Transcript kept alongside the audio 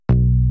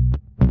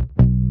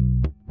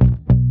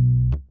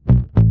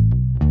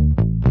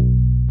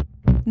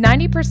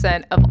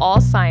90% of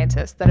all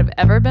scientists that have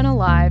ever been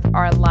alive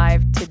are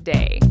alive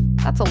today.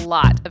 That's a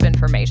lot of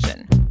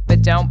information,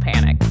 but don't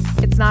panic.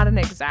 It's not an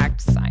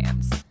exact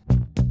science.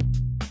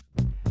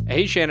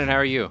 Hey, Shannon, how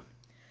are you?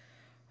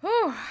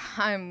 Whew,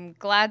 I'm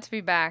glad to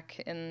be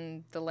back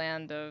in the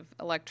land of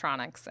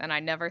electronics, and I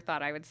never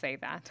thought I would say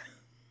that.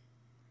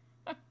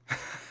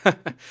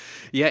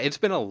 Yeah, it's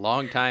been a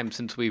long time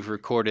since we've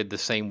recorded the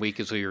same week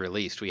as we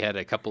released. We had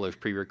a couple of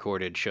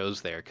pre-recorded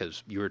shows there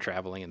because you were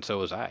traveling and so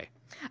was I.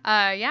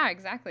 Yeah,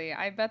 exactly.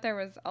 I bet there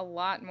was a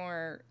lot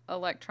more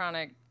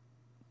electronic,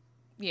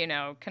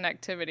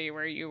 connectivity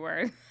where you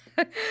were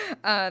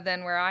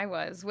than where I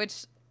was,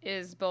 which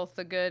is both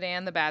the good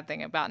and the bad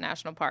thing about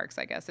national parks.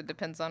 I guess it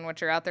depends on what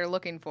you're out there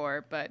looking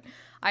for. But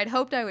I'd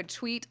hoped I would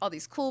tweet all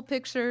these cool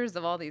pictures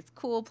of all these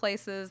cool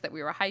places that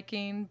we were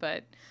hiking,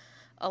 but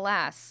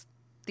alas,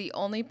 the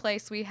only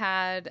place we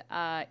had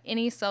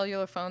any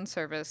cellular phone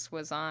service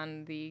was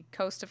on the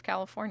coast of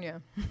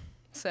California.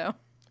 So,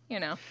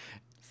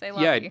 say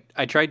lucky. Yeah,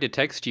 I tried to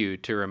text you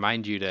to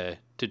remind you to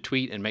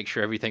tweet and make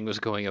sure everything was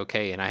going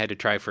okay, and I had to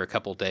try for a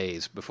couple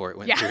days before it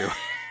went through.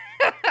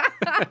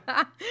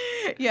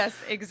 Yes,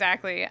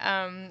 exactly.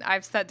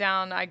 I've sat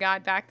down, I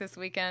got back this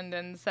weekend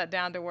and sat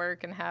down to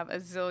work and have a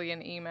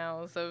zillion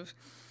emails of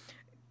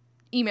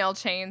email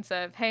chains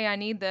of, hey, I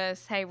need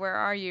this. Hey, where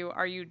are you?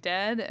 Are you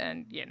dead?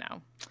 And,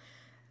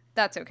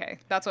 that's okay.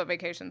 That's what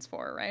vacation's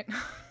for, right?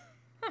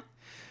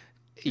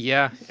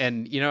 Yeah,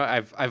 and,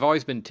 I've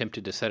always been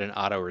tempted to set an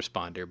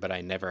autoresponder, but I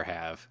never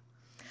have.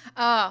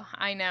 Oh,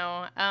 I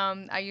know.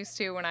 I used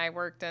to when I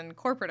worked in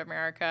corporate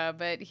America,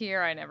 but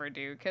here I never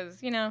do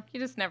because, you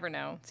just never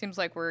know. It seems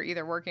like we're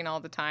either working all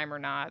the time or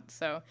not.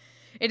 So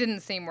it didn't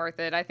seem worth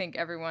it. I think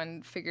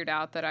everyone figured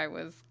out that I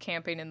was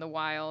camping in the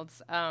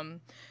wilds.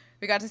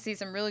 We got to see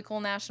some really cool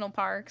national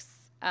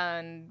parks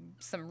and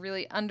some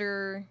really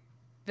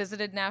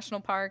under-visited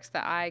national parks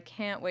that I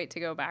can't wait to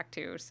go back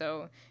to.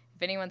 So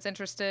if anyone's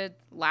interested,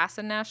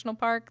 Lassen National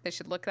Park, they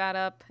should look that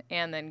up,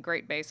 and then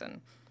Great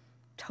Basin.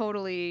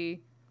 Totally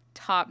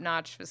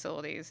top-notch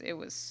facilities. It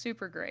was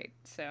super great.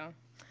 So,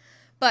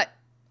 but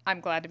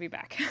I'm glad to be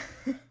back.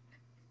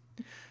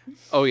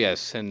 Oh,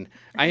 yes, and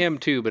I am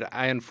too, but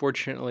I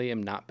unfortunately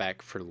am not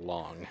back for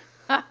long.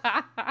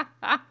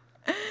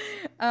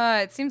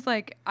 It seems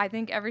like I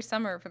think every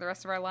summer for the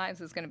rest of our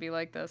lives is going to be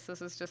like this.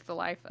 This is just the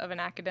life of an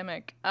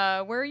academic.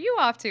 Where are you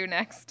off to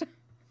next?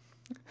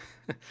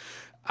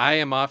 I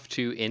am off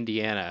to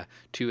Indiana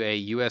to a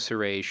US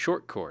Array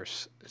short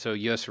course. So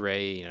US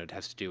Array, it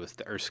has to do with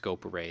the Earth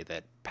Scope Array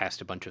that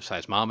passed a bunch of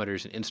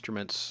seismometers and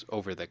instruments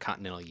over the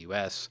continental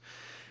US.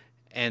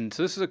 And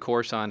so this is a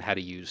course on how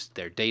to use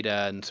their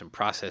data and some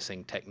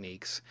processing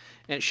techniques.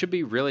 And it should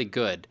be really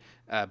good.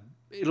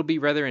 It'll be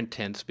rather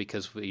intense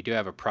because we do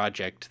have a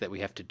project that we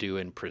have to do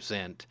and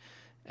present.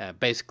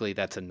 Basically,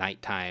 that's a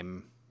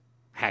nighttime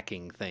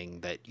hacking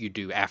thing that you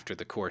do after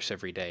the course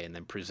every day and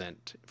then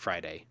present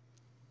Friday.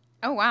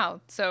 Oh,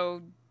 wow.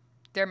 So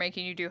they're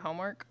making you do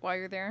homework while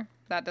you're there?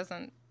 That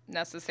doesn't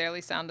necessarily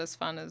sound as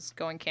fun as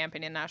going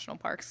camping in national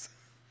parks.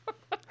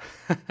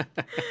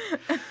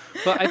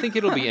 Well, I think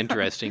it'll be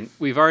interesting.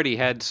 We've already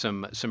had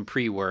some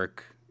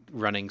pre-work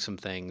running some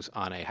things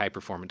on a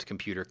high-performance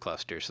computer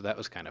cluster, so that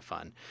was kind of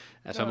fun.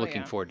 So I'm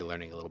looking forward to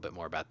learning a little bit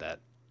more about that.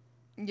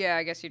 Yeah,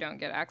 I guess you don't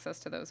get access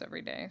to those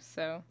every day.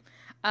 So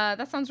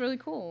that sounds really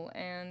cool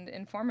and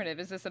informative.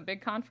 Is this a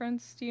big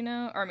conference, do you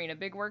know? Or, a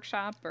big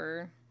workshop,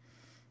 or...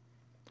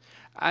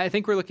 I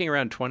think we're looking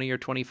around 20 or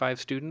 25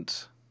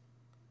 students.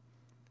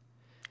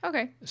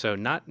 Okay. So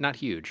not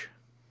huge.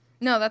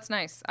 No, that's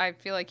nice. I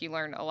feel like you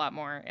learn a lot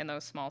more in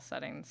those small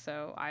settings,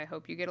 so I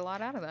hope you get a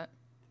lot out of that.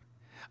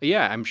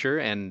 Yeah, I'm sure,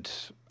 and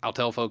I'll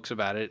tell folks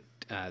about it.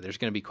 There's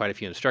going to be quite a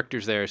few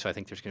instructors there, so I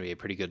think there's going to be a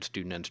pretty good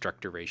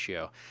student-instructor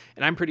ratio,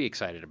 and I'm pretty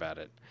excited about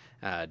it.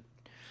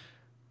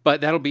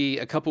 But that'll be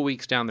a couple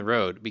weeks down the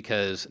road,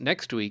 because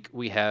next week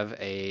we have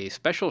a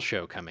special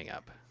show coming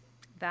up.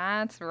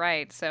 That's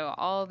right. So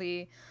all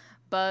the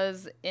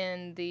buzz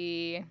in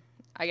the,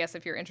 I guess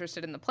if you're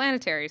interested in the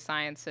planetary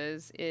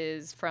sciences,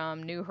 is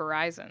from New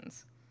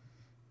Horizons.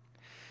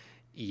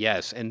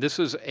 Yes, and this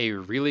was a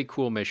really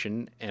cool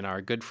mission, and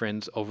our good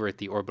friends over at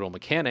the Orbital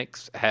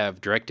Mechanics have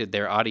directed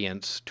their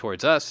audience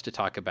towards us to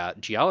talk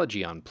about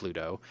geology on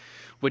Pluto,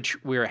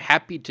 which we're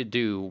happy to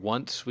do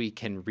once we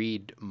can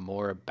read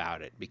more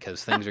about it,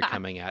 because things are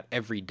coming out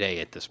every day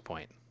at this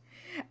point.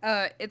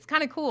 It's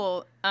kind of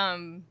cool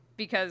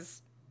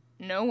because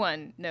no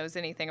one knows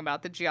anything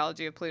about the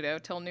geology of Pluto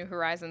till New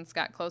Horizons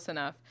got close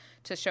enough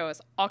to show us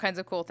all kinds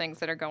of cool things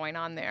that are going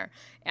on there.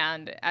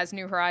 And as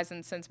New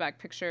Horizons sends back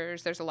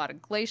pictures, there's a lot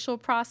of glacial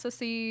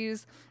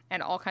processes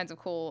and all kinds of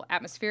cool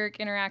atmospheric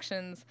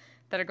interactions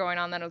that are going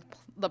on then with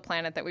the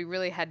planet that we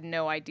really had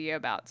no idea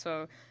about.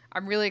 So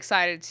I'm really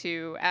excited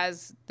to,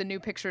 as the new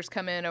pictures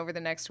come in over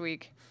the next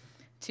week,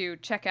 to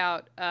check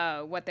out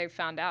what they've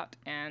found out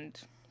and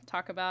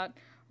talk about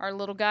our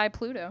little guy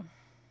Pluto.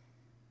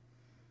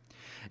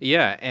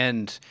 Yeah,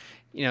 and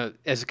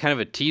as kind of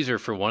a teaser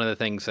for one of the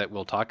things that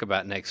we'll talk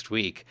about next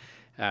week,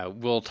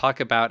 we'll talk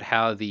about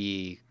how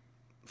the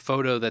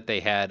photo that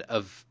they had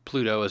of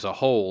Pluto as a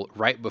whole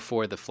right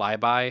before the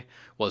flyby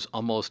was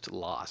almost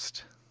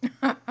lost.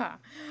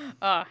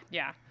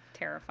 Yeah,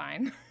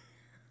 terrifying.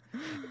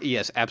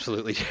 Yes,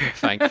 absolutely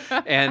terrifying.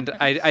 And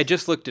I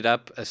just looked it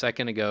up a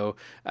second ago.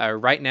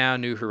 Right now,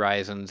 New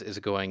Horizons is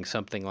going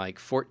something like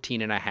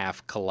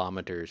 14.5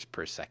 kilometers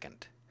per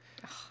second.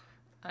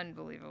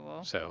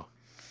 Unbelievable. So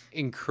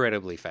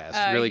incredibly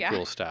fast. Really yeah.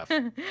 cool stuff.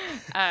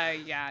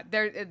 Yeah,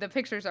 the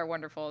pictures are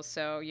wonderful.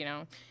 So,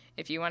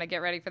 if you want to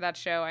get ready for that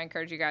show, I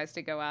encourage you guys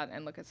to go out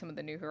and look at some of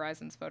the New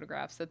Horizons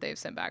photographs that they've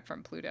sent back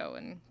from Pluto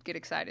and get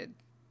excited.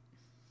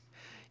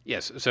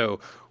 Yes, so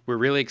we're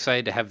really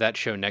excited to have that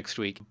show next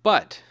week.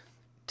 But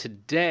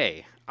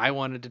today, I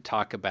wanted to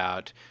talk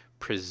about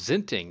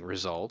presenting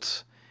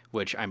results,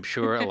 which I'm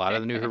sure a lot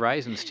of the New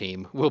Horizons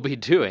team will be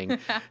doing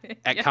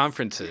at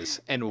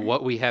conferences, and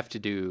what we have to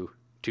do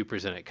to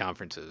present at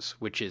conferences,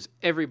 which is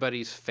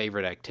everybody's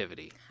favorite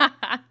activity.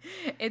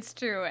 It's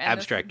true. And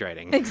abstract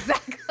writing.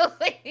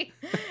 Exactly.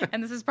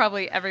 And this is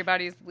probably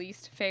everybody's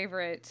least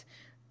favorite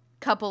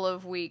couple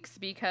of weeks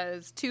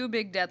because two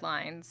big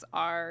deadlines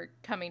are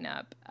coming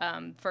up.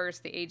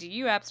 First, the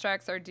AGU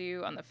abstracts are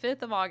due on the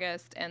 5th of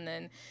August, and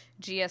then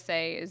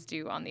GSA is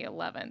due on the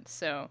 11th.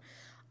 So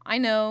I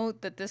know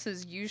that this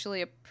is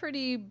usually a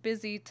pretty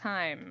busy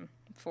time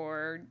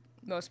for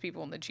most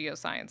people in the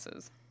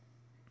geosciences.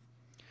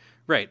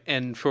 Right,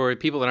 and for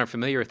people that aren't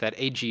familiar with that,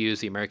 AGU is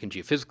the American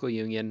Geophysical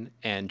Union,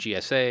 and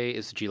GSA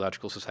is the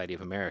Geological Society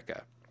of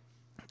America.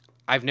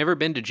 I've never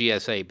been to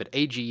GSA, but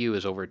AGU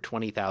is over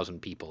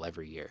 20,000 people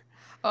every year.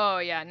 Oh,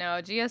 yeah.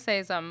 No, GSA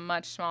is a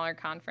much smaller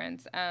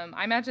conference.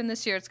 I imagine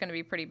this year it's going to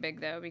be pretty big,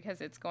 though, because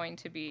it's going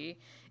to be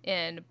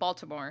in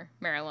Baltimore,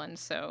 Maryland.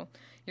 So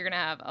you're going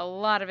to have a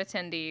lot of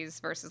attendees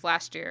versus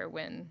last year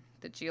when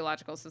the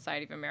Geological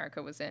Society of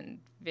America was in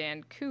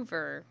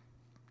Vancouver,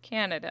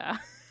 Canada.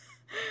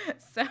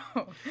 So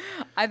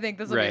I think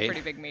this will be a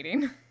pretty big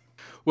meeting.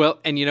 Well,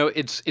 and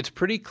it's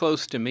pretty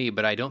close to me,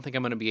 but I don't think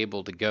I'm going to be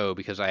able to go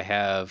because I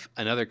have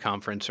another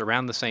conference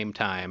around the same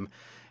time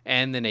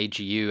and then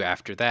AGU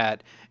after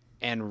that.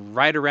 And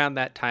right around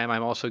that time,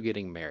 I'm also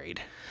getting married.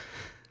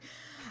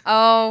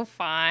 Oh,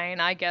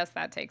 fine. I guess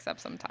that takes up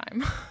some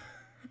time.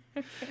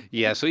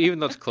 Yeah, so even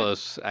though it's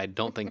close, I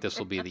don't think this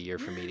will be the year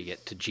for me to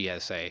get to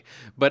GSA.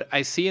 But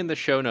I see in the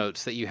show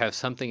notes that you have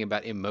something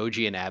about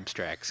emoji and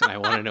abstracts, and I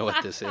want to know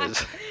what this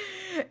is.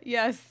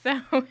 Yes,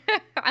 so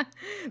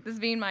this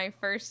being my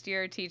first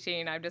year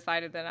teaching, I've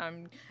decided that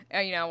I'm,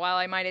 while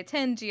I might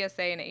attend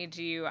GSA and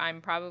AGU, I'm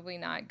probably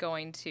not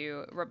going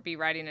to be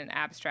writing an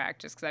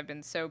abstract just because I've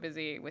been so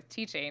busy with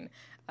teaching.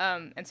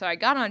 And so I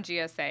got on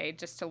GSA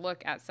just to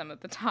look at some of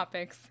the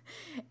topics,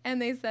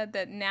 and they said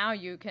that now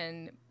you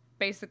can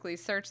basically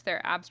search their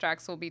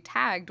abstracts will be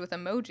tagged with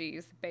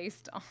emojis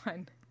based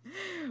on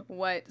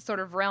what sort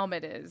of realm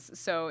it is.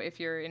 So if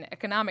you're in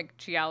economic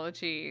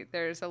geology,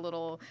 there's a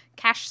little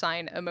cash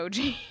sign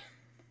emoji.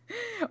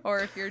 Or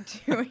if you're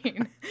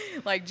doing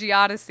like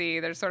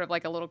geodesy, there's sort of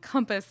like a little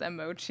compass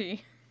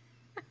emoji.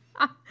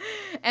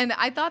 And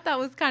I thought that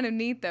was kind of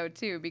neat, though,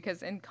 too,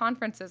 because in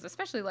conferences,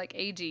 especially like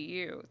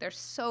AGU, they're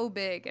so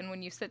big. And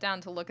when you sit down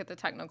to look at the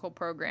technical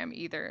program,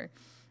 either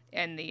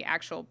in the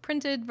actual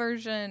printed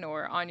version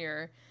or on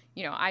your,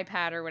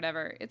 iPad or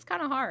whatever, it's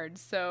kind of hard.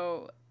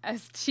 So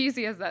as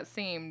cheesy as that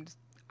seemed,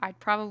 I'd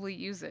probably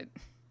use it.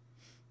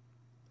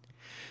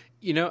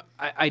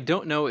 I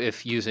don't know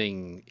if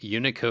using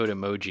Unicode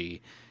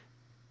emoji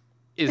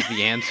is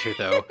the answer,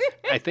 though.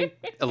 I think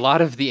a lot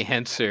of the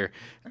answer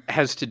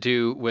has to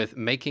do with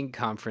making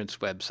conference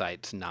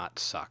websites not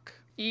suck.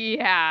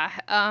 Yeah.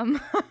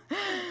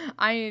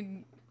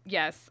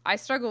 Yes, I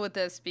struggle with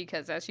this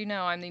because, as you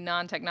know, I'm the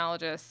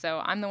non-technologist,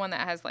 so I'm the one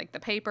that has, like, the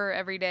paper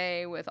every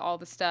day with all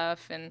the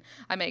stuff, and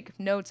I make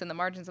notes in the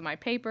margins of my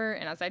paper,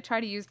 and as I try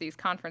to use these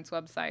conference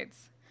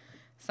websites,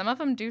 some of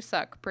them do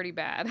suck pretty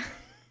bad.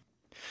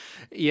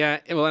 Yeah,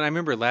 well, and I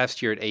remember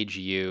last year at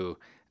AGU,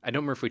 I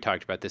don't remember if we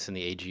talked about this in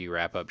the AGU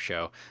wrap-up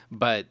show,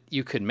 but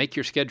you could make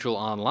your schedule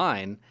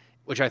online,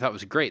 which I thought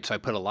was great, so I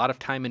put a lot of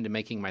time into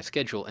making my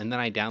schedule, and then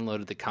I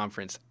downloaded the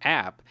conference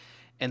app,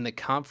 and the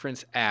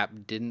conference app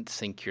didn't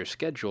sync your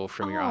schedule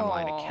from your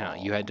online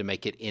account. You had to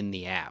make it in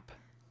the app.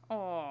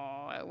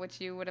 Oh,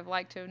 which you would have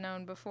liked to have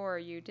known before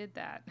you did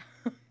that.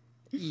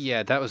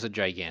 Yeah, that was a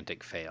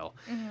gigantic fail.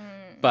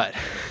 But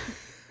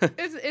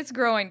it's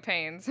growing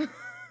pains.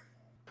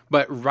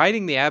 But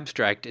writing the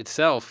abstract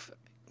itself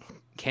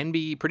can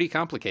be pretty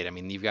complicated. I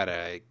mean, you've got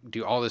to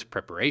do all this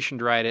preparation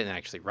to write it and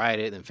actually write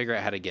it and then figure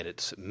out how to get it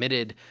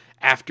submitted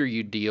after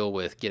you deal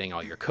with getting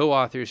all your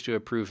co-authors to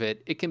approve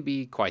it. It can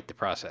be quite the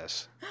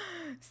process.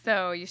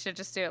 So you should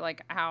just do it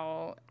like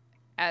how,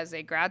 as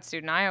a grad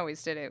student, I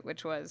always did it,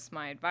 which was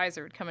my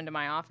advisor would come into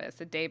my office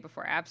a day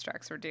before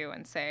abstracts were due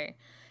and say,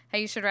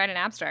 hey, you should write an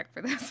abstract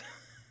for this.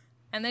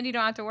 And then you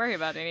don't have to worry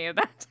about any of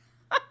that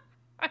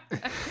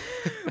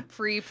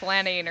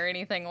pre-planning or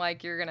anything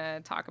like you're going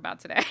to talk about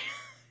today.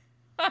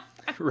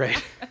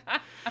 Right.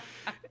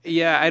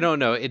 Yeah, I don't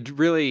know. It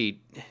really,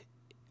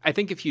 I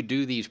think if you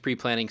do these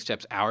pre-planning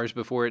steps hours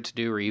before it's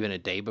due or even a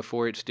day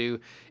before it's due,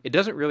 it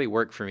doesn't really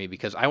work for me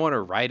because I want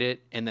to write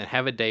it and then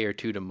have a day or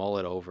two to mull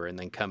it over and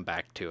then come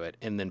back to it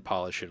and then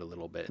polish it a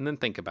little bit and then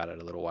think about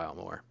it a little while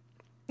more.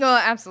 Well,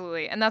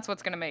 absolutely. And that's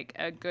what's going to make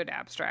a good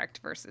abstract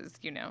versus,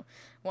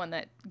 one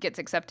that gets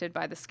accepted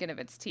by the skin of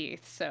its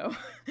teeth. So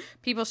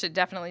people should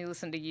definitely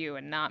listen to you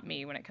and not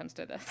me when it comes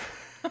to this.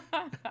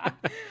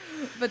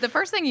 But the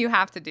first thing you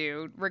have to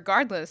do,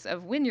 regardless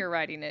of when you're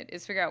writing it,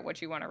 is figure out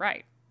what you want to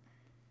write.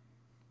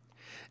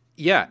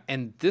 Yeah,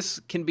 and this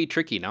can be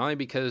tricky, not only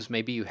because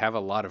maybe you have a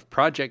lot of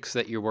projects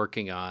that you're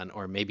working on,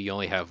 or maybe you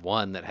only have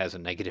one that has a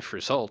negative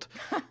result,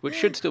 which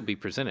should still be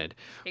presented.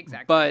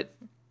 Exactly. But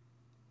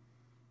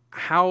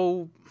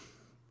how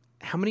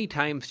many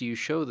times do you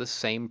show the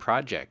same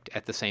project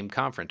at the same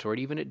conference or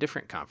even at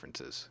different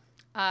conferences?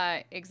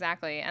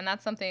 Exactly. And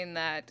that's something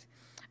that,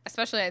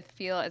 especially I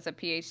feel as a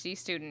PhD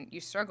student,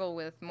 you struggle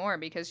with more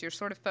because you're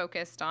sort of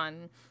focused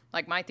on,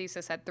 like my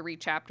thesis had 3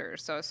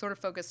 chapters. So I was sort of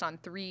focused on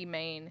 3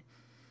 main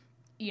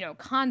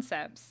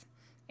concepts,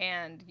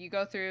 and you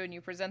go through and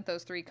you present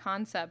those 3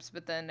 concepts,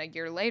 but then a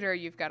year later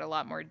you've got a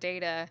lot more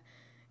data,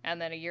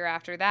 and then a year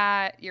after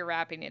that you're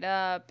wrapping it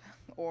up,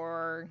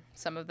 or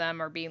some of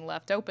them are being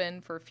left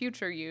open for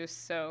future use.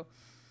 So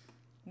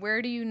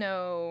where do you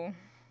know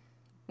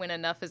when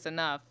enough is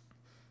enough,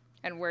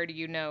 and where do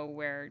you know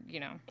where,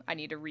 I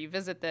need to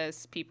revisit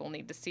this, people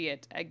need to see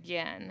it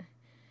again?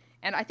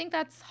 And I think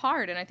that's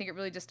hard, and I think it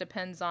really just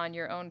depends on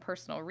your own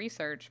personal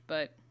research,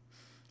 but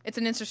it's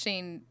an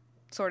interesting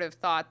sort of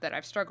thought that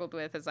I've struggled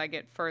with as I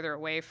get further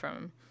away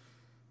from,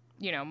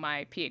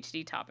 my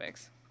PhD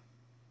topics.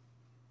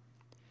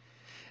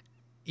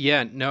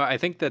 Yeah, no, I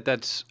think that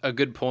that's a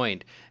good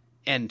point.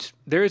 And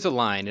there is a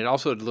line. It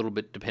also a little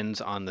bit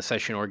depends on the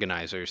session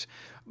organizers.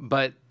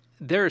 But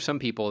there are some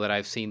people that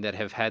I've seen that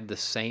have had the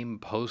same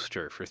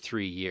poster for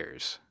 3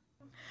 years.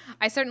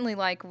 I certainly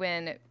like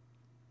when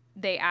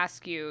they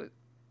ask you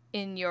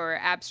in your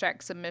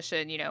abstract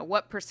submission,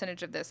 what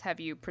percentage of this have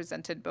you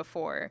presented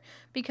before?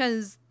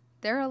 Because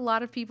there are a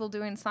lot of people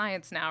doing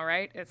science now,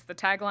 right? It's the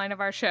tagline of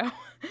our show.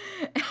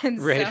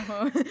 And right.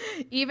 So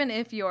even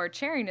if you're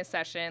chairing a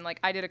session,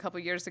 like I did a couple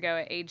years ago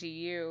at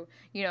AGU,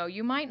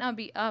 you might not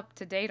be up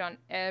to date on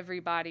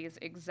everybody's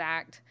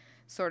exact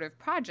sort of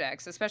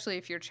projects, especially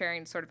if you're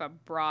chairing sort of a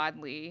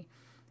broadly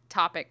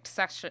topic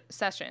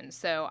session.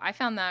 So I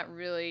found that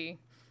really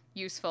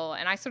useful.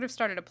 And I sort of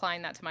started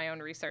applying that to my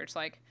own research,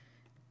 like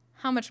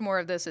how much more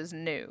of this is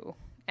new?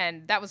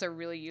 And that was a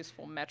really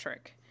useful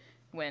metric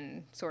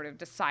when sort of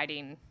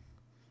deciding,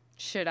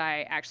 should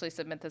I actually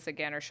submit this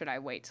again or should I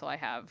wait till I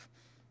have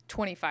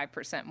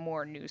 25%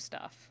 more new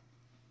stuff?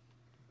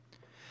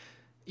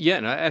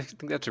 Yeah, no, I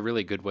think that's a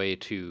really good way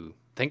to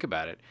think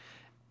about it.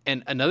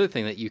 And another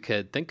thing that you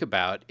could think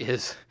about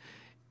is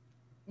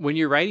when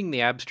you're writing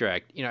the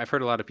abstract, I've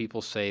heard a lot of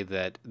people say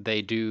that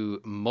they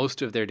do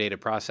most of their data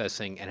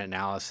processing and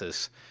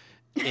analysis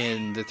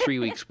in the 3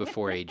 weeks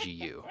before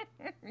AGU.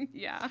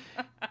 Yeah.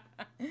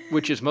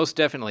 Which is most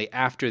definitely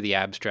after the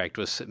abstract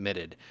was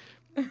submitted.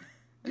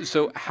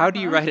 So how do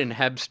you write an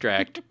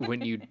abstract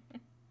when you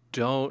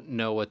don't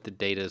know what the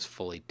data is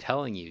fully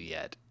telling you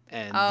yet?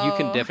 And you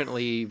can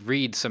definitely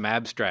read some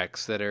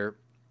abstracts that are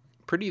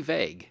pretty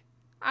vague.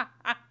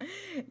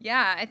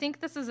 Yeah, I think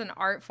this is an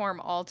art form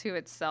all to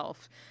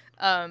itself,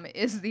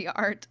 is the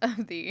art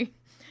of the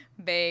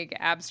vague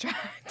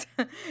abstract,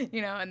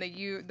 and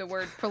the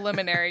word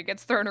preliminary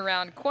gets thrown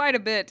around quite a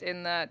bit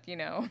in that,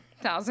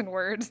 1,000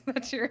 words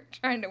that you're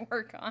trying to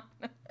work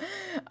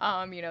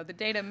on. The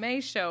data may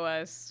show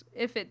us,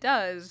 if it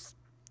does,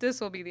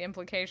 this will be the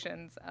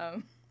implications.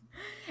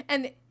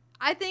 And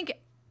I think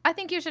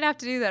you should have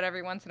to do that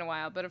every once in a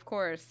while. But of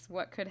course,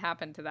 what could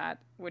happen to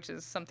that, which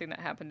is something that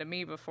happened to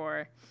me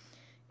before,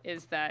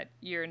 is that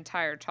your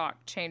entire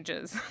talk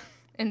changes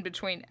in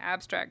between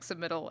abstract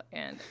submittal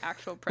and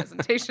actual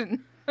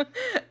presentation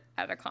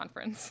at a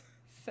conference.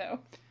 So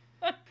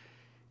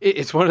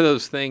it's one of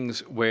those things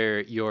where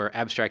your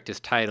abstract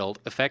is titled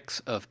Effects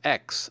of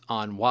X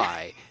on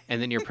Y,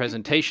 and then your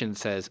presentation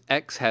says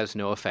X has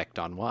no effect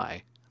on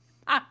Y.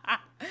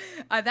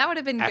 That would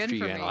have been after good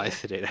for me. After you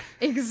analyze the data.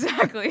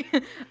 Exactly.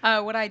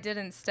 What I did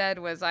instead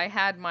was I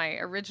had my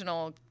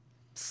original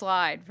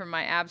slide from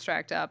my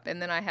abstract up,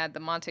 and then I had the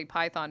Monty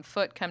Python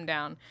foot come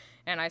down,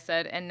 and I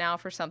said, and now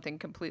for something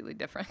completely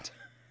different.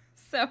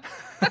 So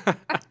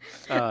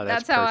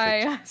that's how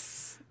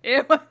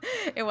it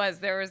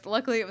was.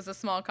 Luckily it was a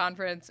small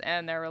conference,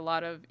 and there were a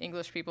lot of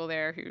English people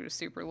there who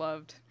super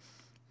loved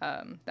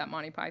that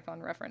Monty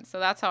Python reference. So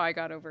that's how I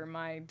got over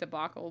my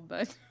debacle.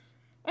 But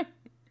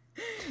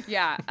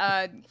yeah,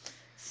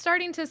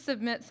 starting to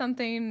submit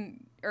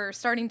something or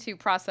starting to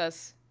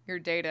process your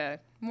data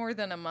more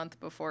than a month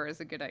before is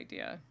a good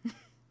idea.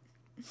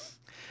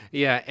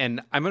 Yeah,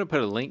 and I'm going to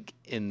put a link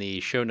in the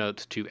show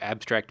notes to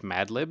Abstract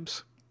Mad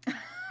Libs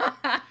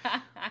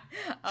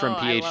from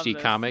PhD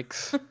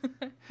Comics.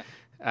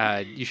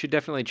 You should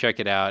definitely check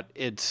it out.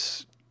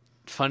 It's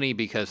funny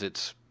because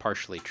it's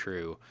partially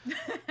true.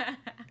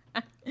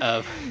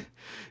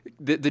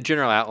 the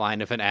general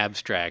outline of an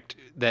abstract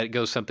that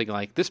goes something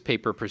like, this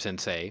paper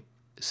presents a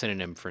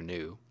synonym for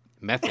new,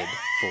 method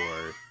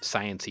for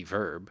sciencey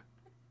verb,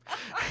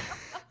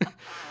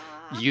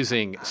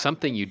 using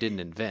something you didn't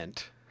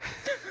invent.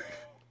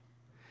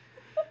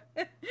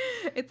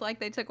 It's like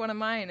they took one of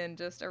mine and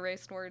just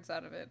erased words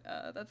out of it.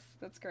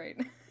 That's great.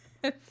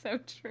 It's so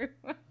true.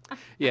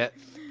 Yeah,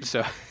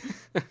 so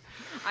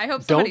I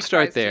hope don't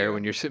start tries there to.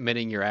 when you're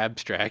submitting your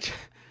abstract.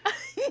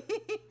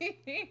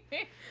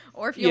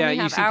 Or if you only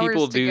you have see hours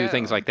people to do go.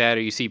 things like that,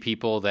 or you see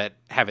people that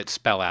have it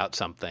spell out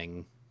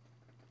something.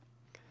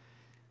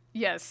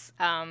 Yes,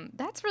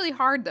 that's really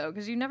hard though,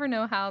 because you never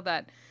know how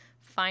that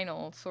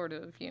final sort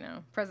of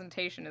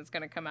presentation is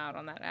going to come out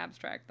on that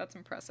abstract. That's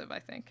impressive, I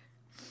think.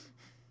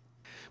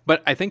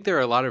 But I think there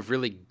are a lot of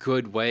really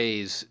good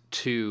ways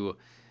to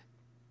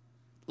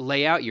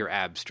lay out your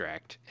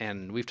abstract.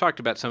 And we've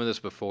talked about some of this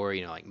before,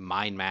 like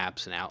mind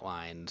maps and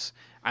outlines.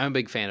 I'm a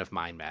big fan of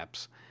mind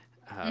maps.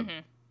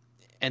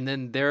 And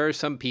then there are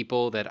some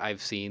people that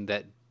I've seen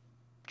that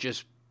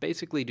just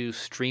basically do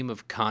stream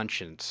of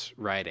conscience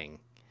writing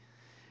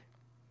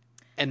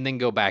and then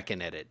go back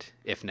and edit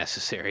if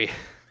necessary.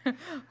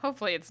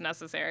 Hopefully it's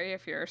necessary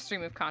if you're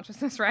stream of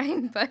consciousness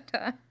writing.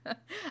 But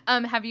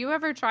have you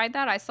ever tried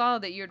that? I saw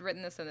that you had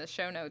written this in the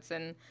show notes,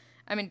 and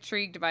I'm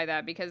intrigued by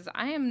that because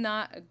I'm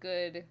a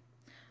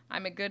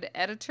good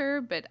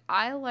editor, but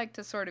I like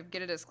to sort of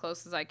get it as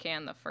close as I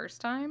can the first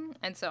time.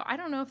 And so I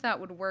don't know if that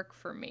would work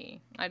for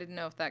me. I didn't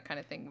know if that kind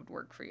of thing would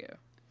work for you.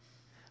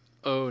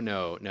 Oh,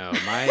 no.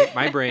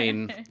 My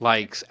brain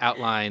likes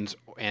outlines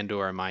and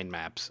or mind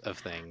maps of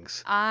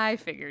things. I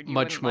figured you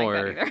much wouldn't more.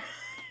 like that either.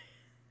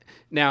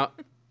 Now,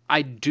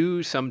 I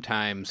do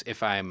sometimes,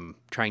 if I'm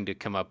trying to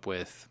come up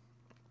with,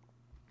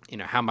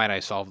 how might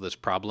I solve this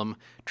problem,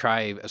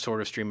 try a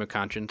sort of stream of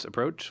conscience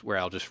approach where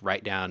I'll just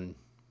write down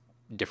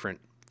different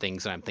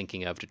things that I'm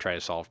thinking of to try to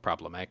solve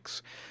problem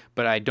X.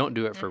 But I don't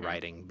do it for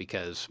writing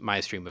because my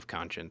stream of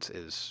conscience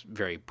is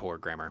very poor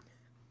grammar.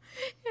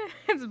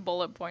 It's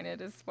bullet pointed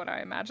is what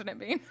I imagine it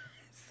being.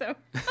 So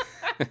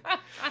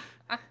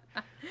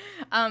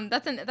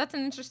that's an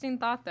interesting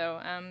thought, though.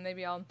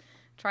 Maybe I'll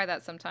try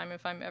that sometime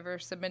if I'm ever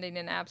submitting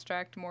an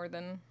abstract more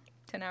than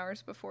 10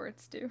 hours before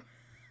it's due.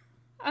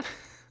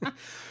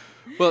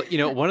 Well,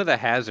 one of the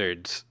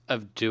hazards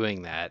of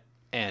doing that,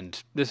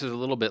 and this is a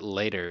little bit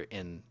later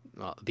in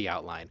the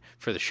outline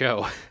for the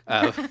show,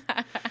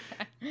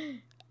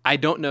 I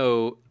don't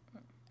know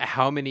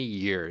how many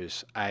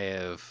years I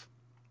have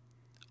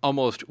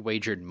almost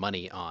wagered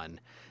money on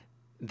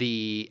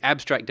the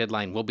abstract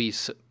deadline will be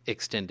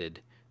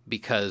extended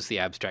because the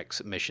abstract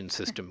submission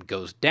system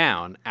goes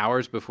down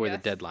hours before the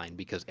deadline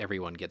because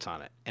everyone gets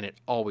on it. And it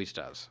always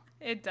does.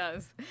 It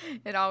does.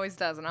 It always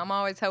does. And I'm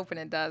always hoping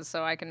it does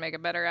so I can make a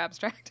better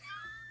abstract.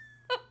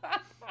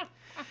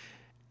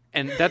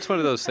 And that's one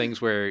of those things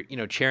where,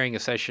 chairing a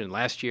session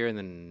last year and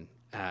then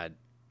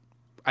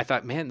I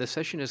thought, man, this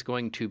session is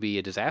going to be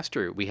a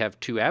disaster. We have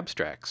 2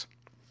 abstracts.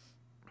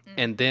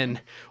 And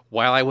then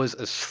while I was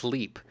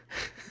asleep,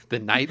 the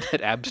night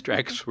that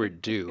abstracts were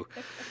due,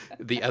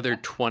 the other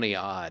 20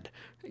 odd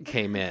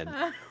came in.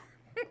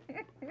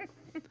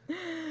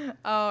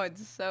 Oh,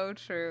 it's so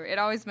true. It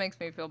always makes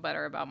me feel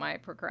better about my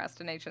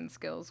procrastination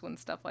skills when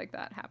stuff like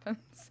that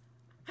happens.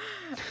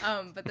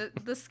 But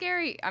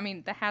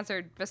the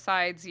hazard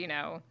besides,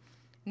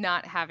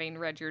 not having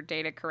read your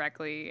data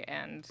correctly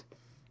and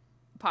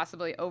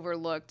possibly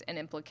overlooked an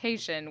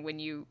implication when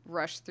you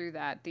rush through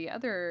that, the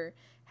other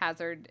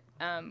hazard,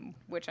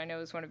 which I know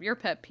is one of your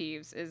pet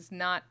peeves, is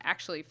not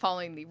actually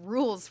following the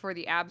rules for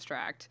the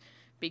abstract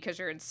because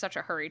you're in such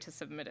a hurry to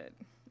submit it.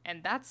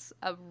 And that's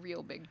a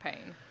real big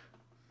pain.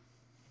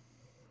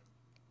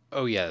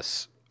 Oh,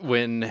 yes.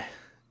 When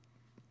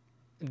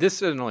this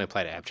doesn't only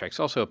apply to abstracts,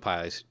 it also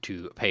applies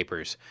to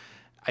papers.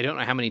 I don't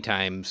know how many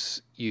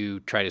times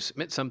you try to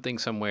submit something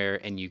somewhere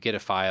and you get a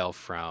file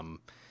from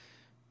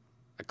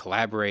a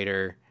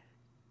collaborator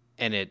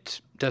and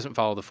it doesn't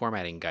follow the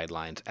formatting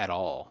guidelines at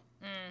all.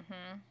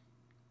 Mm-hmm.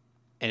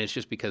 And it's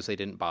just because they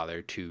didn't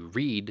bother to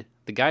read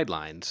the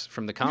guidelines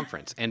from the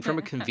conference. And from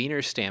a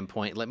convener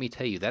standpoint, let me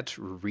tell you, that's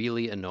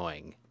really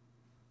annoying.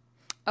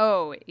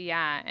 Oh,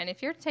 yeah. And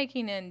if you're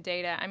taking in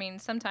data,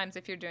 sometimes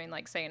if you're doing,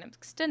 say, an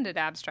extended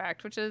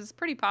abstract, which is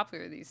pretty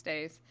popular these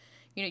days,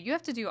 you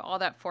have to do all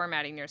that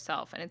formatting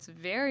yourself, and it's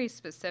very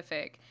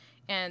specific.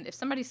 And if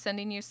somebody's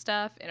sending you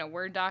stuff in a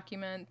Word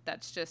document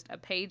that's just a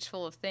page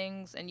full of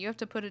things, and you have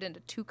to put it into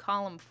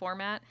 2-column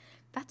format,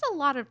 that's a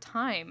lot of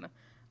time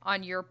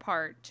on your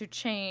part to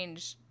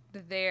change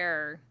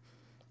their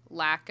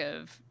lack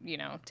of,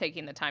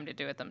 taking the time to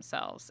do it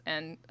themselves.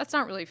 And that's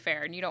not really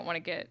fair, and you don't want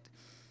to get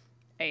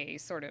a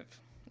sort of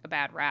a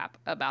bad rap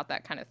about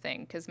that kind of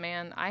thing because,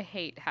 man, I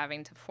hate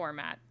having to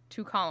format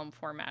 2-column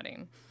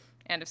formatting.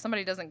 And if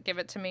somebody doesn't give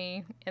it to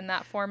me in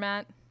that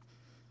format,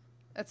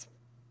 that's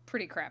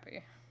pretty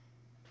crappy.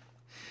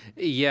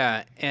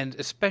 Yeah, and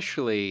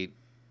especially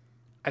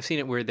I've seen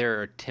it where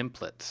there are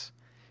templates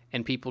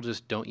and people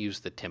just don't use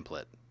the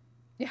template.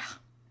 Yeah.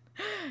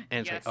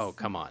 And it's like, oh, Yes.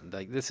 come on.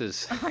 Like this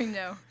is I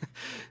know.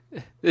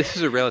 this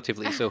is a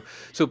relatively so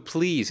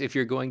please, if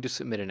you're going to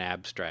submit an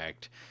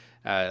abstract,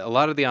 a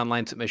lot of the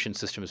online submission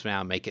systems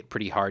now make it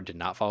pretty hard to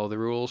not follow the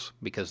rules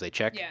because they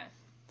check. Yeah.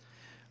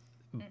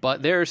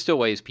 But there are still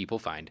ways people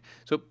find.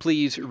 So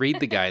please read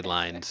the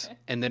guidelines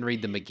and then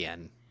read them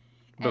again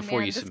before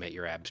man, you this- submit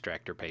your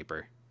abstract or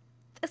paper.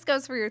 This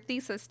goes for your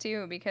thesis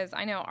too, because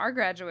I know our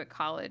graduate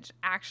college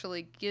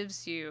actually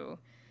gives you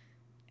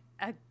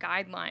a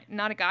guideline,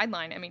 not a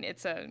guideline. I mean,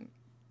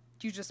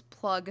 you just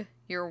plug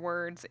your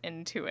words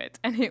into it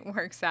and it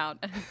works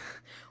out.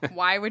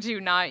 Why would you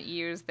not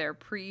use their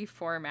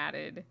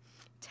pre-formatted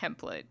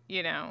template,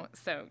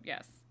 So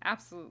yes,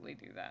 absolutely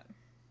do that.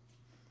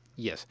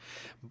 Yes.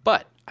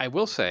 But I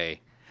will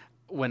say,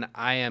 when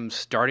I am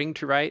starting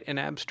to write an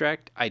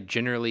abstract, I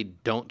generally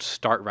don't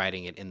start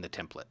writing it in the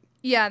template.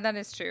 Yeah, that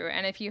is true.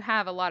 And if you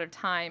have a lot of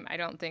time, I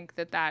don't think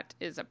that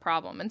is a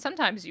problem. And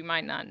sometimes you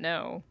might not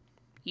know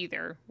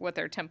either what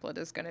their template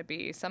is going to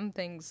be. Some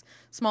things,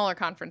 smaller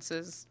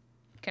conferences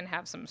can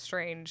have some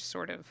strange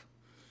sort of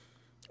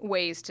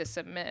ways to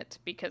submit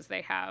because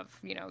they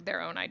have,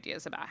 their own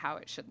ideas about how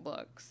it should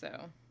look.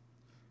 So,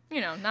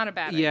 not a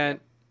bad Yeah. idea.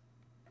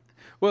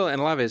 Well,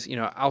 and a lot of it is,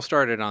 I'll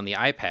start it on the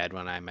iPad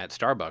when I'm at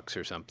Starbucks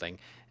or something,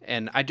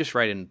 and I just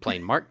write in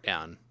plain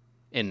Markdown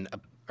in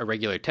a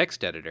regular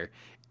text editor.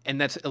 And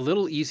that's a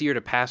little easier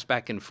to pass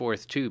back and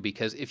forth, too,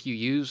 because if you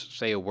use,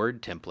 say, a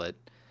Word template,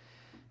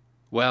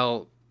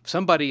 well,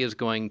 somebody is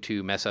going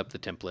to mess up the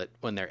template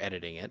when they're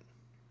editing it.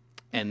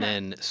 And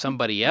then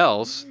somebody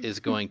else is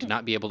going to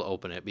not be able to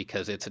open it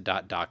because it's a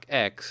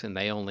 .docx, and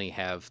they only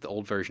have the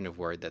old version of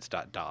Word that's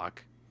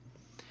 .doc.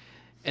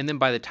 And then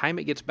by the time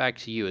it gets back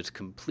to you, it's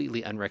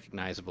completely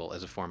unrecognizable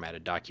as a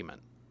formatted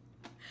document.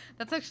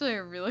 That's actually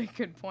a really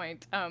good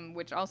point,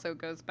 which also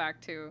goes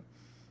back to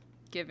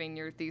giving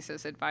your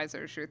thesis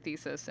advisors your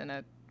thesis in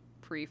a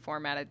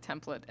pre-formatted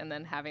template and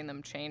then having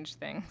them change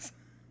things.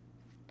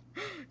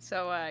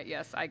 So,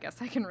 yes, I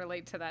guess I can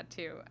relate to that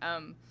too.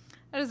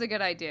 That is a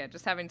good idea.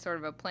 Just having sort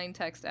of a plain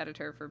text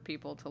editor for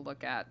people to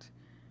look at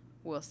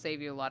will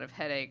save you a lot of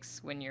headaches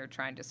when you're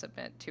trying to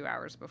submit 2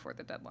 hours before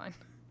the deadline.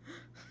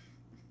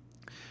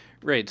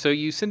 Right, so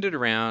you send it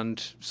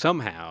around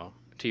somehow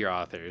to your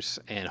authors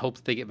and hope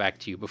that they get back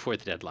to you before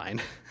the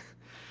deadline.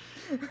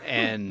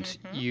 And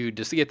you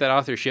just get that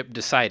authorship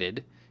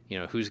decided,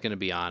 who's going to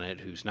be on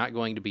it, who's not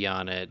going to be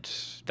on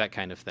it, that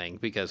kind of thing,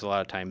 because a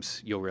lot of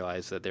times you'll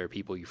realize that there are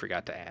people you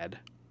forgot to add.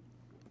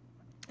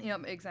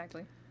 Yep,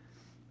 exactly.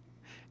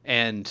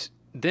 And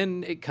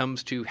then it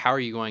comes to how are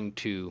you going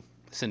to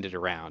send it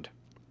around?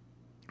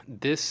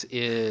 This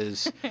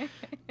is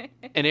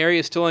an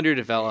area still under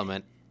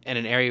development and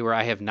an area where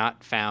I have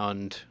not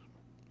found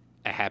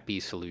a happy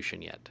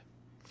solution yet.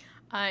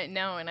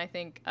 No, and I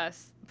think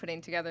us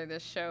putting together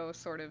this show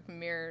sort of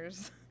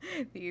mirrors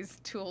these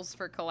tools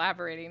for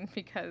collaborating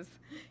because,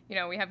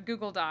 we have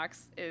Google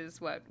Docs is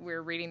what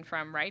we're reading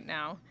from right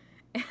now.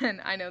 And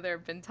I know there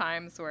have been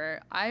times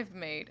where I've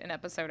made an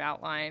episode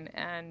outline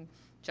and,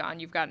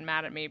 John, you've gotten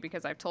mad at me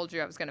because I've told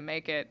you I was going to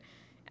make it.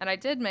 And I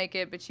did make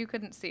it, but you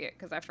couldn't see it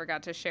because I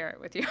forgot to share it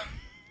with you.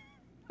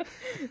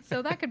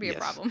 So that could be a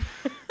problem.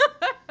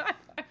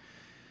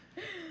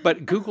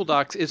 But Google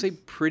Docs is a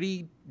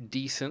pretty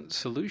decent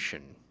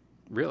solution,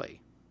 really.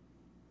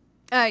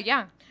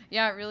 Yeah,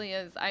 it really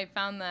is. I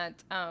found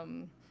that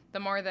the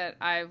more that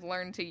I've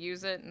learned to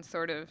use it and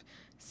sort of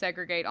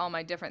segregate all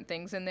my different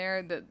things in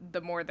there,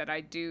 the more that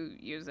I do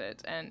use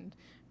it and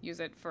use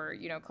it for,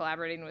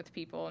 collaborating with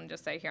people and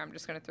just say, here, I'm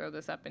just going to throw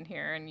this up in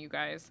here and you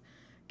guys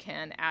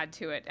can add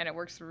to it. And it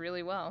works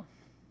really well.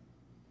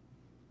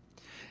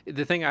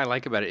 The thing I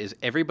like about it is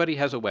everybody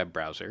has a web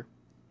browser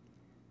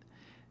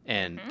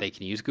and they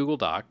can use Google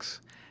Docs.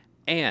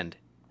 And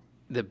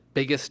the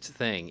biggest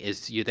thing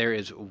is there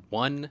is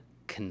one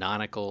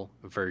canonical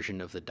version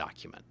of the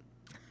document.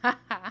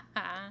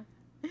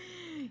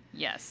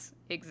 Yes,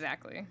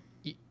 exactly.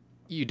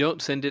 You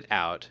don't send it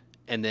out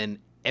and then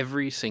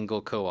every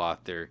single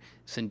co-author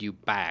send you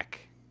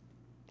back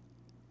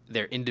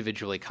their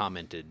individually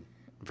commented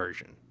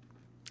version.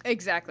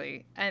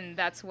 Exactly. And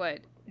that's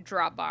what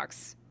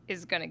Dropbox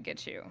is going to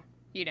get you,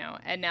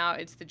 and now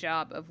it's the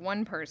job of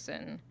one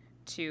person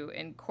to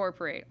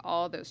incorporate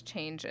all those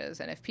changes.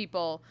 And if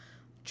people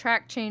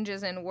track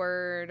changes in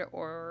Word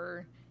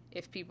or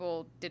if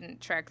people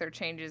didn't track their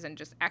changes and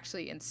just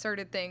actually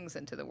inserted things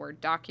into the Word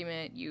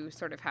document, you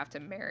sort of have to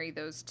marry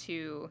those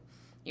two,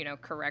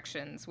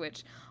 corrections,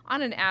 which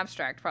on an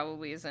abstract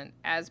probably isn't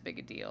as big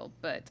a deal.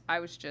 But I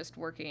was just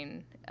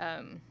working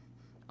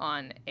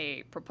on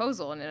a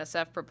proposal, an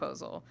NSF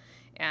proposal,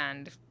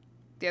 and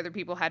the other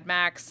people had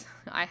Macs.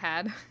 I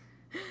had,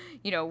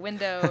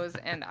 Windows,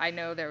 and I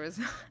know there was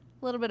a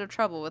little bit of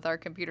trouble with our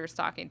computers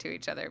talking to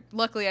each other.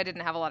 Luckily, I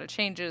didn't have a lot of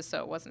changes, so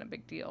it wasn't a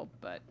big deal.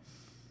 But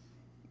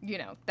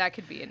that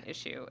could be an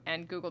issue,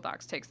 and Google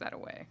Docs takes that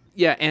away.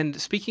 Yeah, and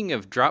speaking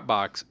of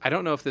Dropbox, I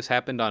don't know if this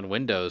happened on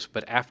Windows,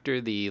 but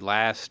after the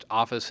last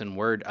Office and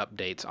Word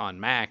updates on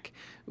Mac,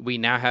 we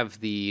now have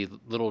the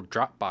little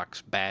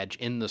Dropbox badge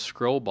in the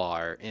scroll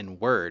bar in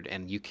Word,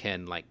 and you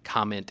can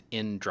comment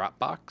in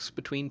Dropbox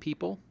between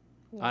people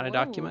on a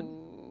document.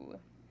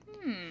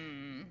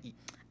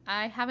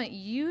 I haven't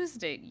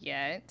used it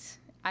yet.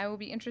 I will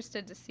be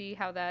interested to see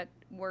how that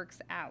works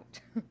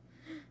out.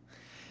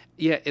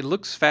 Yeah, it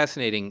looks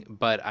fascinating,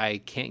 but I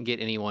can't get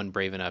anyone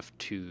brave enough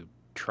to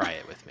try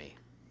it with me.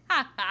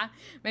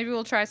 Maybe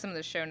we'll try some of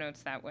the show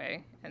notes that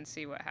way and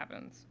see what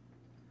happens.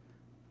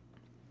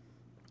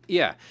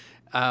 Yeah.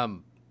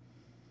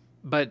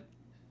 But,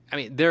 I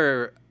mean,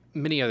 there are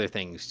many other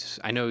things.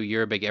 I know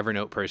you're a big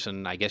Evernote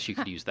person. I guess you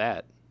could use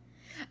that.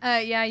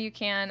 Yeah, you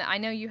can. I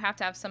know you have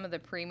to have some of the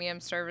premium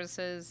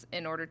services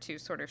in order to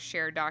sort of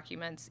share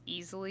documents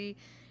easily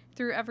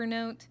through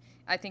Evernote.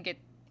 I think it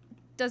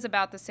does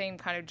about the same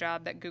kind of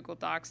job that Google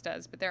Docs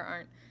does, but there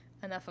aren't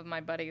enough of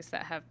my buddies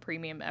that have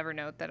premium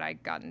Evernote that I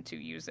gotten to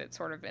use it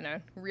sort of in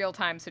a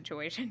real-time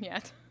situation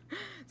yet.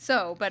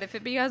 But if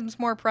it becomes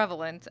more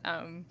prevalent,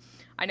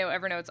 I know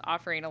Evernote's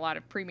offering a lot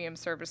of premium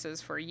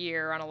services for a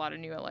year on a lot of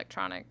new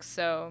electronics,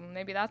 so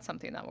maybe that's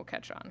something that will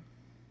catch on.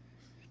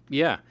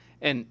 Yeah,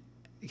 and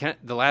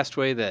the last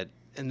way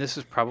and this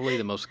is probably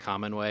the most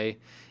common way,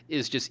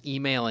 is just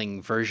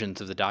emailing versions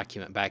of the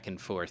document back and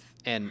forth.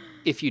 And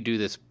if you do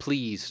this,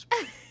 please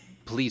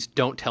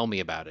don't tell me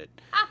about it.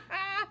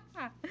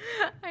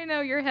 I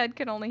know your head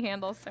can only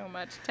handle so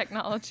much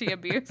technology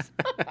abuse.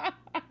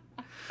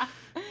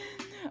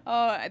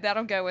 Oh,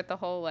 that'll go with the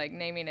whole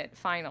naming it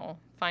final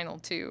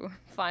 2,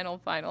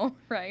 final,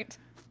 right?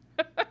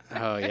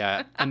 Oh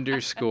yeah,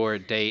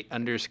 _date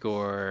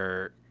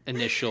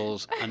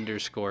 _initials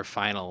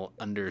 _final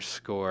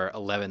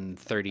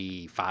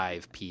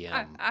 _11:35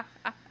 p.m.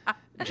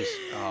 Just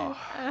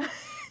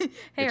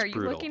Hey, are you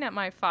brutal. looking at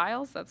my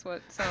files? That's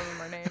what some of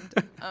them are named.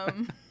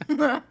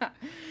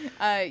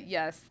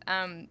 Yes.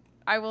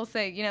 I will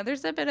say,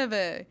 there's a bit of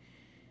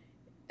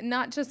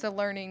not just a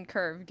learning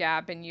curve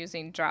gap in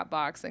using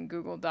Dropbox and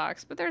Google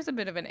Docs, but there's a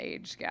bit of an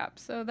age gap.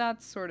 So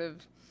that's sort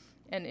of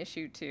an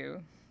issue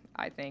too,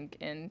 I think,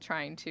 in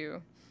trying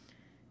to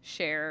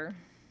share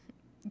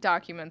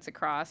documents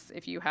across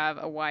if you have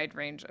a wide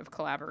range of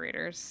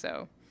collaborators.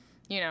 So,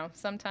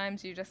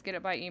 sometimes you just get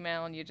it by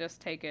email and you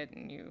just take it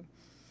and you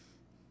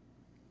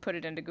put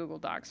it into Google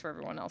Docs for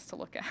everyone else to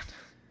look at.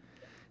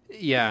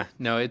 Yeah,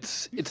 no,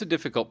 it's a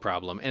difficult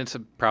problem, and it's a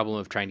problem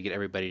of trying to get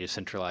everybody to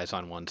centralize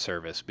on one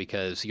service,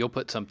 because you'll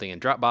put something in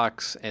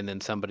Dropbox and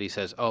then somebody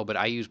says, "Oh, but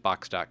I use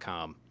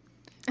Box.com."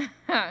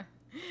 And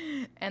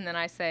then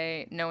I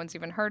say, "No one's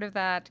even heard of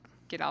that.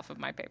 Get off of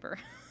my paper."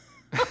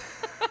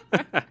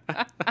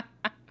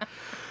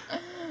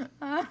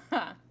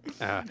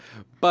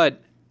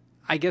 But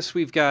I guess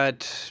we've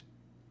got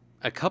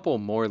a couple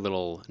more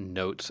little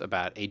notes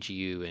about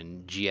AGU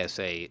and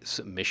GSA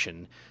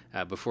submission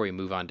before we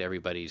move on to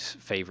everybody's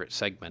favorite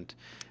segment.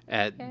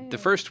 The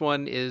first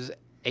one is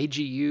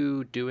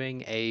AGU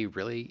doing a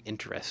really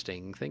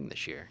interesting thing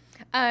this year.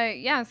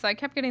 So I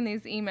kept getting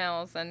these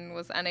emails and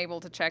was unable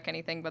to check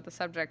anything but the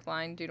subject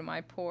line due to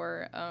my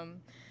poor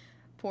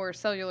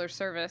cellular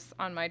service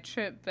on my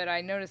trip. But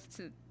I noticed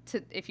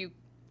if you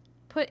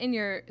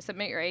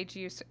submit your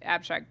AGU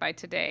abstract by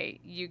today,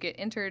 you get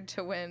entered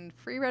to win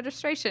free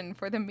registration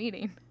for the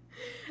meeting.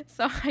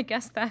 So I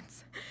guess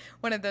that's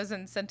one of those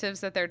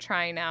incentives that they're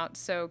trying out,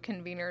 so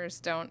conveners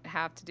don't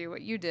have to do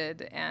what you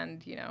did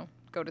and,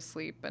 go to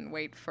sleep and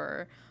wait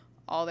for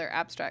all their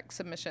abstract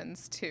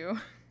submissions to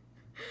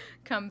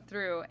come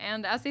through.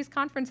 And as these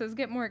conferences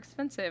get more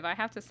expensive, I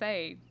have to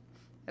say,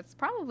 it's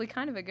probably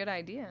kind of a good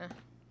idea.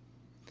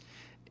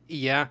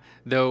 Yeah,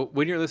 though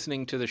when you're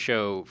listening to the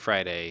show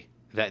Friday,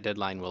 that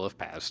deadline will have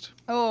passed.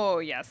 Oh,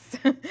 yes.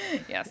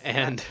 Yes.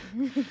 And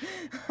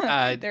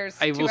there's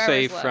I 2 will hours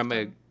say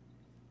left.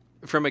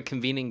 from a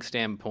convening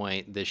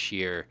standpoint this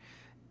year,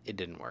 it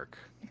didn't work.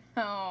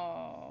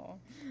 Oh,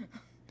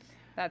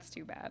 that's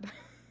too bad.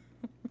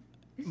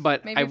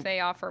 But maybe if they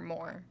offer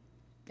more,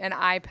 an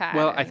iPad.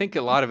 Well, I think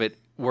a lot of it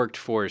worked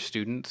for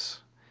students.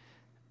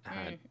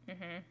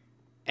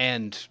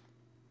 And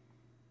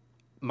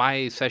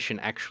my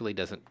session actually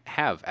doesn't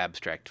have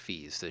abstract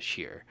fees this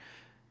year.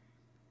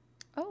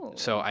 Oh.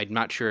 So I'm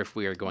not sure if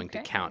we are going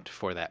to count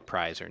for that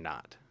prize or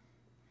not.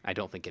 I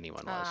don't think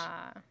anyone was.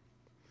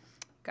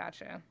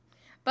 Gotcha.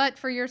 But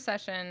for your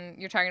session,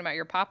 you're talking about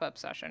your pop-up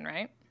session,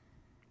 right?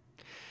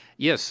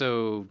 Yes,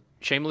 so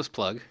shameless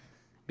plug,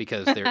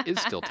 because there is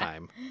still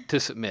time to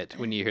submit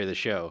when you hear the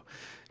show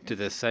to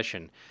this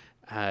session.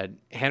 Hannah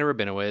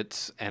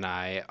Rabinowitz and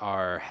I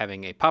are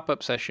having a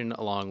pop-up session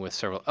along with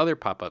several other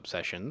pop-up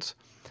sessions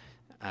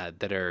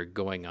that are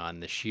going on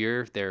this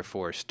year. They're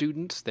for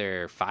students.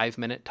 They're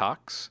 5-minute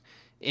talks.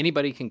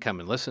 Anybody can come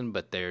and listen,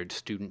 but they're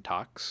student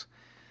talks.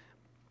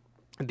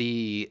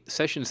 The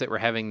sessions that we're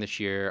having this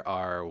year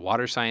are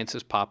water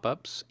sciences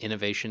pop-ups,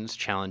 innovations,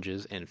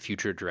 challenges, and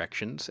future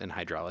directions in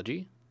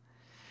hydrology.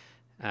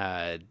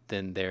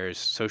 Then there's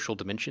Social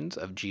Dimensions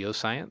of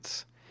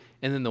Geoscience.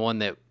 And then the one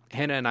that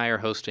Hannah and I are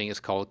hosting is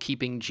called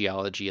Keeping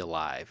Geology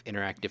Alive,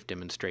 Interactive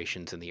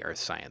Demonstrations in the Earth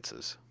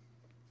Sciences.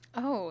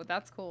 Oh,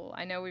 that's cool.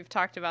 I know we've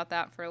talked about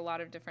that for a lot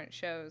of different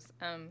shows.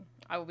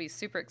 I will be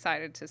super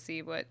excited to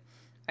see what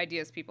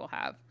ideas people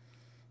have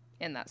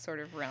in that sort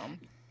of realm.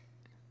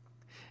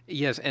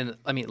 Yes, and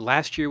I mean,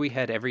 last year we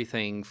had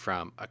everything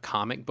from a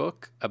comic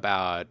book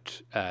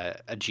about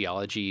a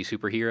geology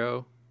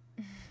superhero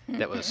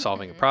that was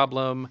solving a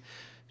problem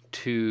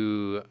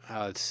to,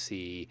 let's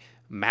see,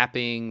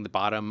 mapping the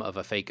bottom of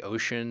a fake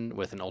ocean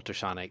with an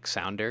ultrasonic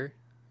sounder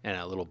and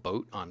a little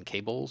boat on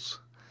cables.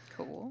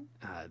 Cool.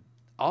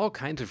 All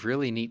kinds of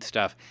really neat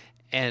stuff.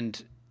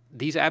 And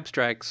these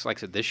abstracts, like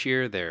I said, this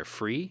year they're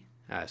free.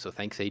 So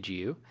thanks,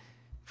 AGU,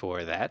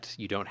 for that.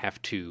 You don't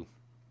have to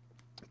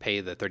pay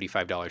the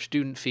 $35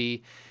 student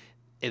fee.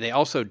 And they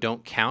also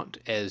don't count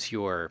as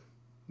your,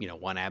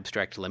 one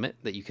abstract limit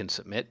that you can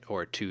submit,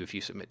 or two if you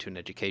submit to an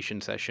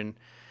education session.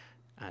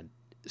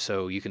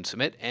 So you can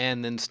submit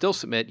and then still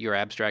submit your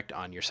abstract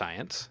on your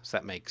science. So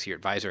that makes your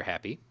advisor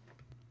happy.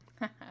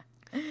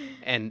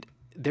 And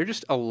they're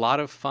just a lot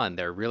of fun.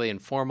 They're really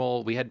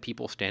informal. We had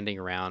people standing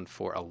around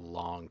for a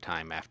long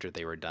time after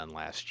they were done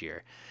last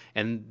year.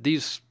 And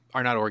these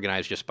are not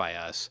organized just by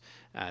us.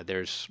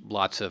 There's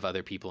lots of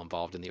other people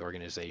involved in the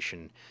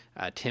organization.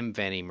 Tim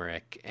Van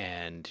Emerick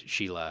and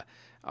Sheila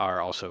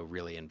are also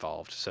really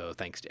involved. So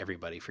thanks to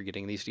everybody for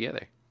getting these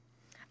together.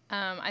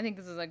 I think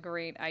this is a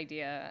great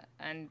idea.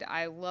 And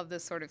I love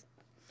this sort of,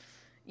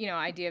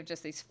 idea of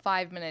just these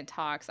 5-minute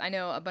talks. I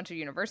know a bunch of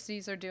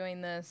universities are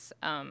doing this.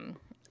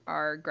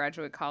 Our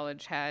graduate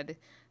college had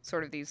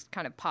sort of these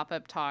kind of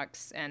pop-up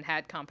talks and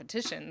had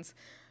competitions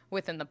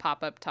within the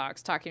pop-up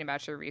talks talking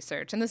about your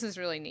research. And this is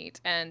really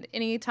neat. And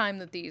any time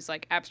that these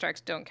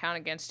abstracts don't count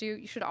against you,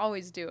 you should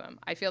always do them.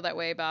 I feel that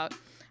way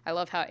I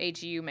love how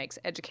AGU makes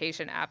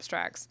education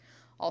abstracts.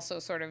 Also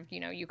sort of,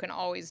 you can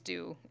always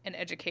do an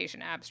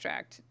education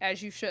abstract,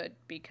 as you should,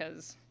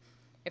 because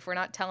if we're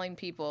not telling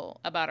people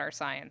about our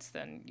science,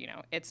 then,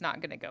 it's not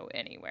going to go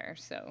anywhere.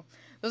 So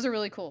those are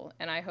really cool.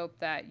 And I hope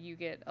that you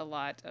get a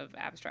lot of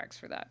abstracts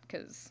for that,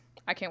 because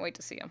I can't wait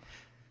to see them.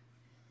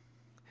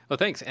 Well,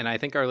 thanks. And I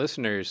think our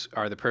listeners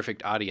are the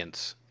perfect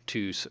audience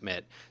to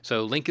submit.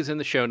 So link is in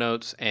the show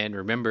notes. And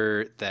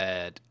remember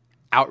that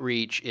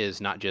outreach is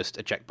not just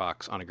a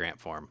checkbox on a grant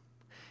form.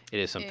 It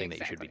is something that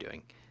you should be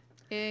doing.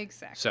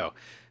 Exactly. So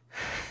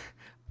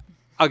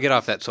I'll get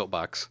off that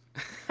soapbox.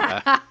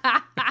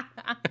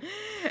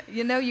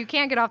 You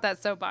can't get off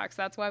that soapbox.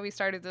 That's why we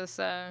started this.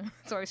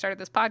 That's why we started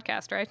this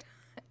podcast, right?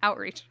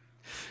 Outreach.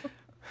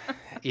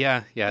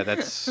 Yeah,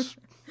 that's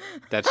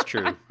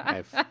true. I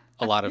have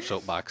a lot of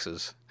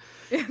soapboxes.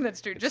 Yeah,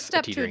 that's true. Just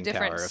step to a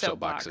different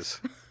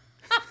soapbox.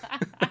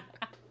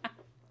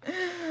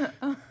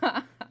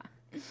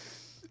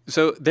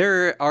 So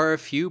there are a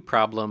few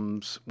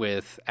problems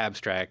with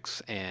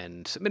abstracts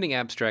and submitting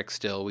abstracts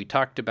still. We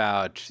talked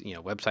about,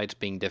 websites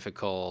being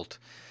difficult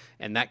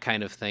and that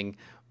kind of thing.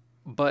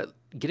 But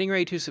getting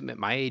ready to submit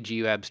my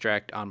AGU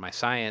abstract on my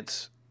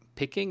science,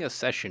 picking a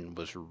session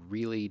was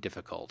really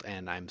difficult,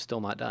 and I'm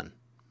still not done.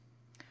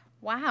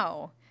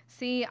 Wow.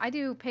 See, I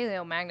do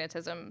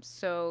paleomagnetism,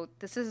 so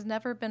this has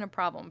never been a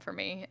problem for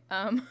me.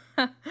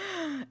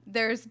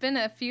 There's been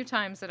a few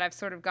times that I've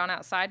sort of gone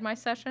outside my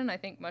session, I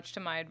think much to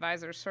my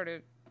advisor's sort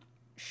of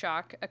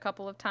shock a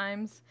couple of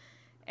times.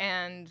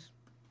 And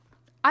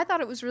I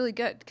thought it was really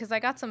good because I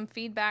got some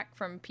feedback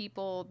from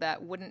people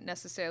that wouldn't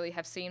necessarily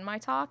have seen my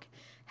talk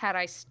had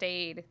I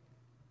stayed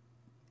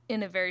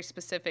in a very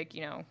specific,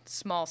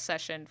 small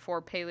session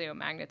for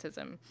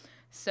paleomagnetism.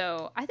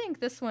 So I think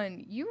this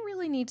one, you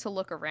really need to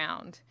look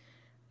around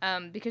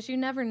because you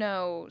never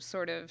know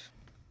sort of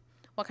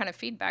what kind of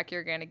feedback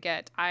you're going to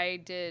get.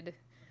 I did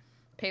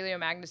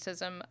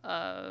paleomagnetism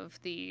of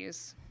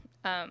these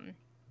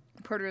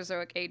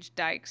Proterozoic age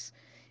dikes,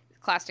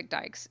 clastic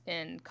dikes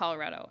in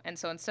Colorado. And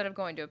so instead of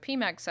going to a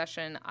PMAG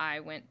session, I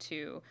went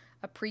to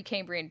a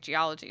Precambrian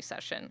geology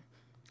session.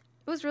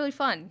 It was really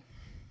fun.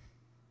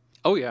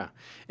 Oh, yeah.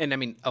 And I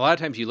mean, a lot of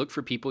times you look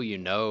for people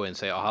and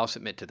say, I'll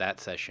submit to that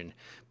session.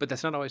 But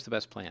that's not always the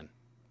best plan.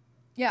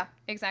 Yeah,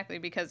 exactly.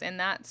 Because in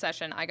that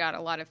session, I got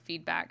a lot of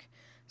feedback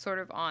sort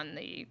of on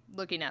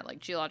looking at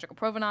geological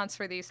provenance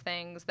for these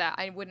things that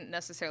I wouldn't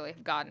necessarily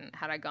have gotten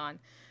had I gone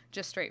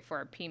just straight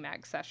for a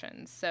PMAG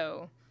session.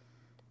 So,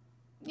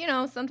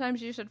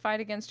 sometimes you should fight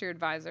against your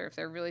advisor if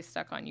they're really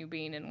stuck on you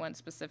being in one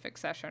specific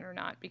session or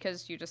not,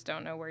 because you just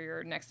don't know where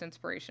your next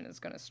inspiration is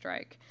going to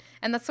strike.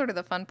 And that's sort of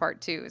the fun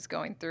part, too, is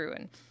going through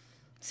and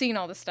seeing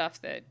all the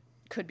stuff that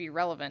could be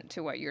relevant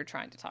to what you're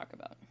trying to talk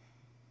about.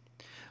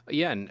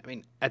 Yeah, and I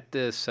mean, at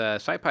this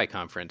SciPy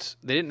conference,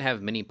 they didn't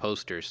have many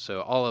posters,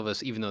 so all of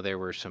us, even though there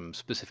were some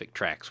specific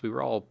tracks, we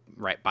were all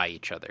right by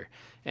each other,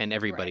 and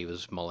everybody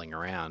was mulling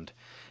around.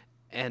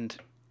 And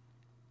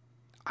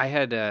I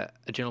had a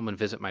gentleman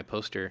visit my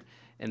poster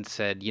and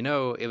said,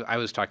 I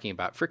was talking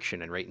about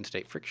friction and rate and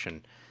state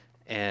friction,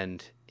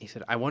 and he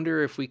said, I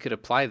wonder if we could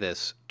apply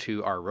this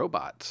to our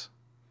robots.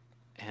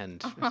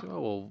 And I said,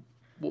 well,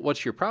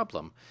 what's your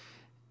problem?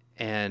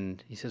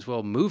 And he says,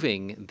 well,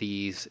 moving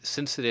these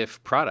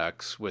sensitive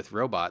products with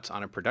robots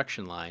on a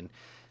production line,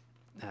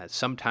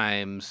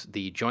 sometimes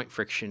the joint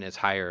friction is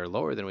higher or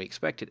lower than we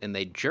expected, and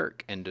they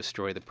jerk and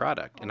destroy the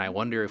product. And I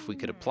wonder if we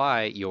could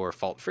apply your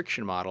fault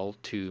friction model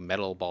to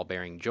metal ball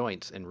bearing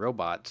joints in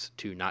robots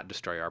to not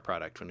destroy our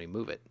product when we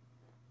move it.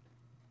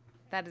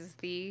 That is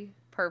the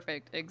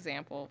perfect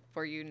example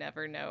for You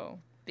Never Know,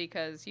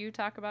 because you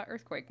talk about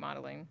earthquake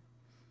modeling,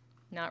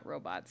 not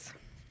robots.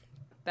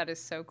 That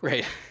is so cool.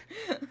 Right.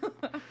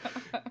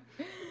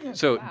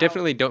 So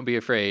definitely don't be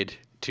afraid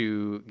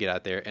to get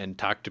out there and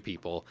talk to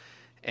people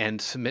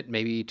and submit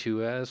maybe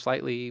to a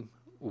slightly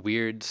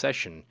weird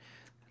session.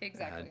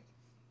 Exactly.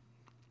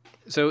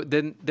 So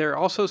then there are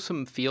also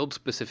some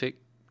field-specific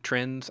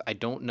trends. I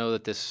don't know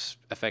that this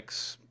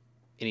affects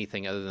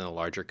anything other than the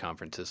larger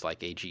conferences like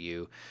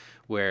AGU,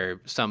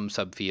 where some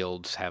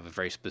subfields have a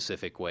very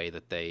specific way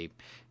that they,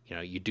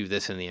 you do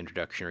this in the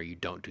introduction, or you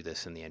don't do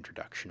this in the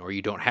introduction, or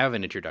you don't have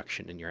an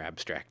introduction in your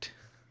abstract.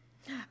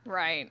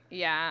 Right.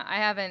 Yeah, I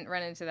haven't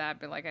run into that,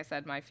 but like I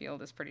said, my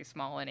field is pretty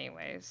small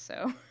anyways,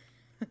 so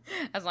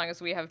as long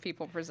as we have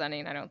people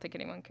presenting, I don't think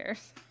anyone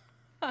cares.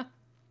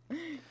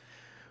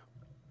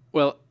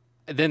 Well,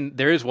 then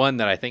there is one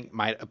that I think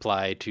might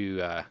apply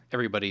to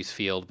everybody's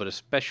field, but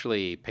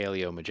especially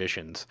paleo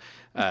magicians.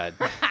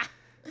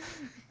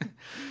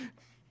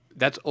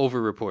 That's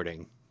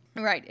over-reporting.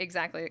 Right,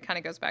 exactly. It kind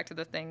of goes back to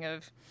the thing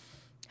of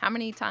how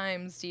many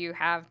times do you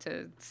have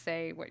to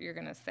say what you're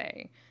going to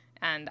say?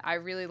 And I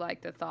really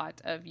like the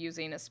thought of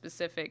using a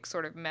specific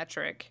sort of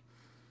metric,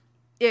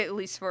 at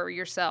least for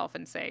yourself,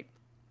 and say,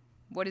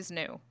 what is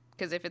new?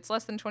 Because if it's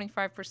less than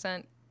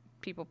 25%,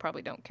 people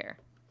probably don't care.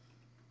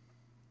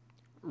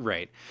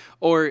 Right.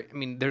 Or,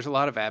 there's a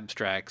lot of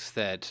abstracts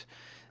that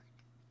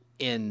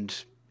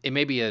end, it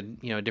may be a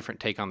different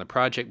take on the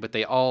project, but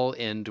they all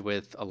end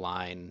with a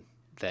line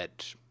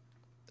that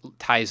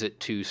ties it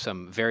to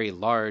some very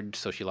large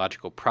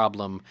sociological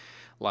problem,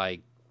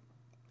 like,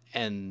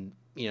 and,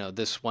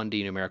 this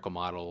 1D numerical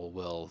model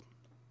will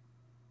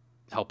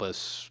help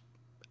us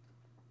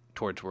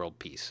towards world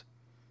peace.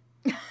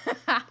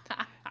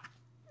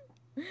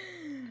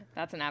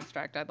 That's an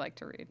abstract I'd like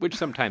to read. Which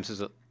sometimes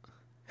is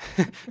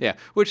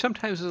which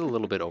sometimes is a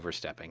little bit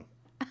overstepping.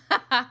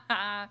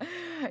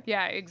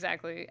 Yeah,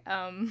 exactly.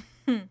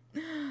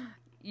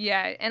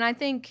 Yeah, and I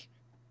think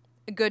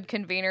good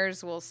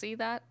conveners will see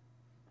that,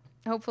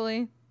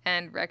 hopefully,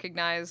 and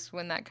recognize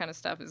when that kind of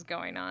stuff is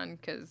going on,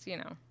 because,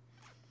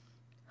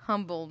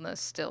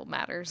 humbleness still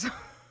matters.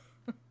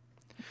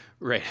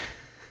 Right.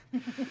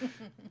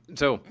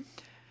 So,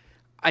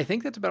 I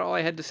think that's about all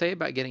I had to say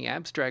about getting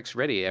abstracts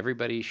ready.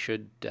 Everybody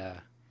should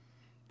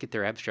get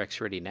their abstracts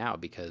ready now,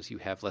 because you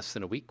have less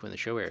than a week when the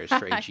show airs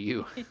for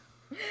AGU.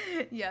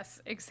 Yes,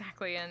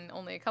 exactly, and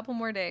only a couple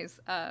more days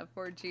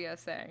for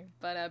GSA.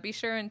 But be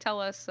sure and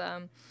tell us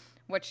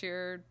what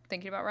you're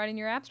thinking about writing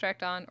your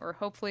abstract on, or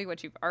hopefully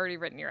what you've already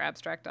written your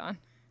abstract on,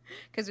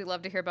 because we'd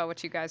love to hear about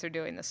what you guys are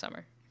doing this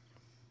summer.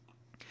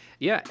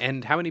 Yeah,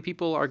 and how many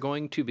people are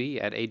going to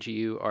be at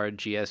AGU or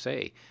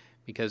GSA?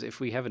 Because if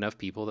we have enough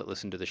people that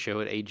listen to the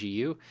show at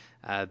AGU,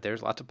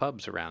 there's lots of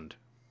pubs around.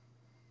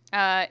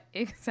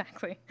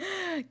 Exactly.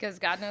 Because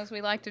God knows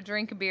we like to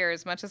drink beer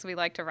as much as we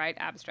like to write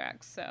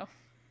abstracts, so.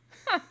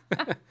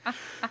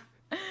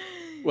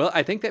 Well,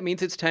 I think that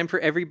means it's time for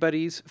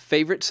everybody's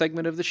favorite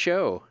segment of the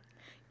show.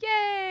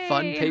 Yay!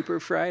 Fun Paper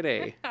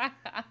Friday.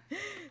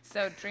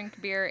 So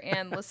drink beer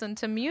and listen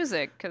to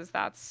music, because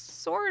that's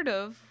sort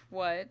of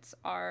what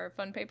our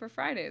Fun Paper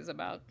Friday is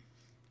about.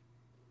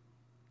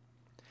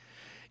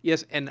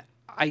 Yes, and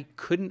I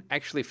couldn't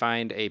actually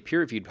find a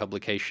peer-reviewed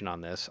publication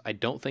on this. I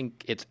don't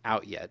think it's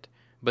out yet,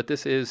 but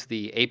this is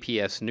the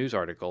APS news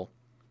article,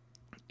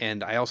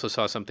 and I also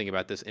saw something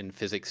about this in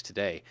Physics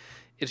Today.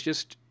 It's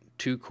just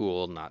too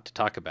cool not to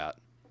talk about.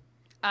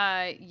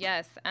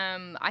 Yes.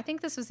 I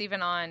think this was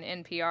even on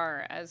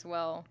NPR as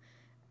well,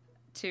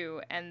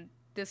 too, and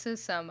this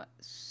is some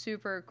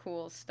super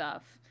cool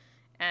stuff,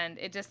 and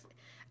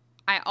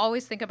I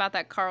always think about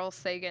that Carl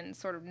Sagan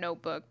sort of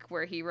notebook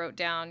where he wrote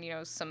down,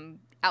 some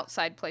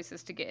outside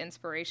places to get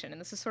inspiration. And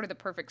this is sort of the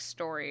perfect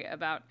story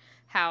about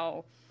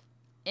how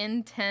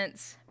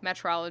intense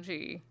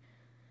metrology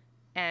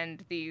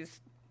and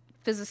these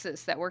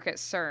physicists that work at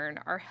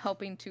CERN are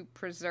helping to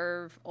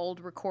preserve old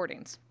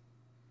recordings.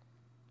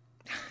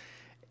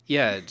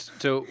 Yeah.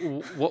 So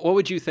what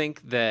would you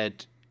think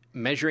that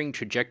measuring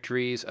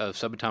trajectories of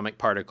subatomic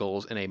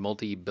particles in a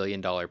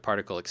multi-billion-dollar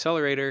particle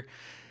accelerator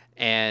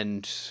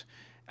and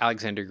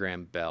Alexander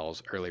Graham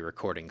Bell's early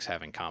recordings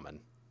have in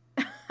common?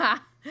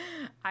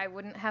 I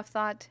wouldn't have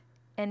thought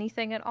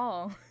anything at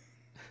all.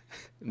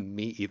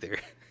 Me either.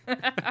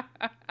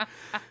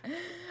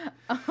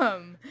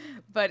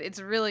 But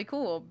it's really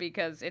cool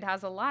because it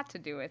has a lot to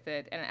do with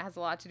it, and it has a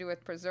lot to do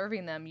with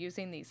preserving them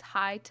using these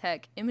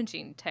high-tech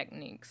imaging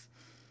techniques.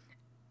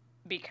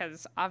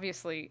 Because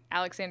obviously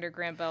Alexander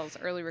Graham Bell's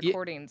early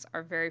recordings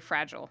are very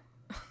fragile.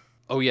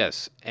 Oh,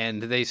 yes.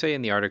 And they say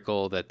in the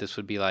article that this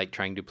would be like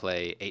trying to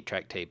play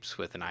 8-track tapes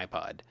with an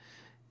iPod.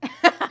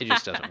 It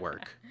just doesn't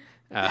work.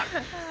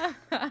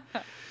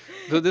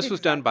 So this was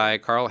done by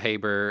Carl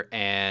Haber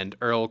and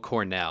Earl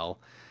Cornell,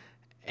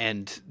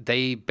 and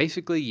they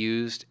basically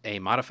used a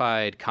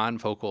modified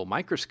confocal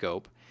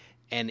microscope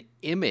and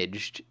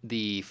imaged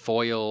the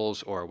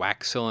foils or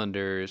wax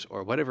cylinders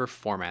or whatever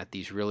format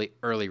these really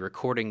early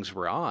recordings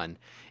were on.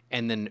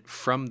 And then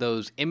from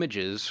those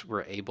images,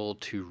 we're able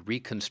to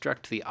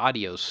reconstruct the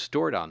audio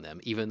stored on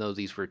them, even though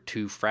these were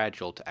too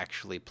fragile to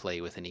actually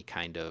play with any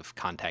kind of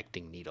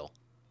contacting needle.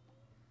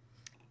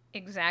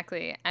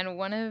 Exactly. And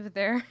one of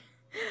their,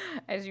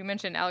 as you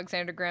mentioned,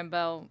 Alexander Graham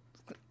Bell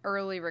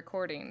early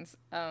recordings,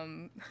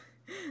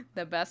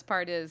 the best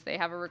part is they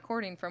have a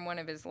recording from one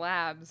of his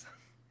labs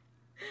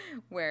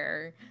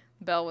where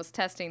Bell was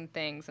testing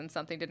things and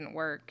something didn't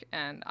work,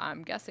 and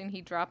I'm guessing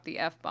he dropped the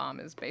F-bomb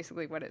is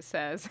basically what it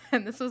says.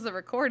 And this was a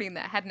recording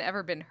that hadn't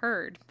ever been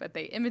heard, but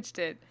they imaged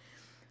it,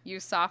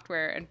 used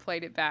software, and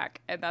played it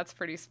back, and that's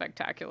pretty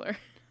spectacular.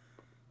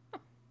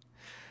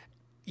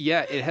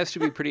 Yeah, it has to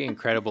be pretty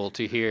incredible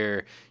to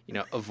hear,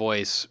 a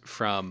voice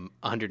from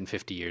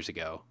 150 years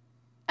ago.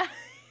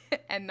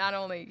 And not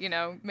only,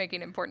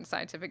 making important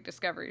scientific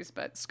discoveries,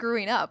 but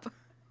screwing up,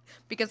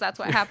 because that's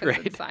what happens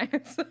in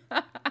science.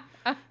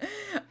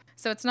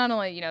 So it's not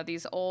only,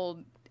 these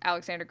old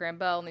Alexander Graham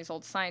Bell and these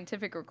old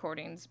scientific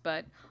recordings,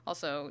 but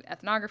also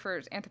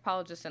ethnographers,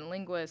 anthropologists, and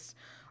linguists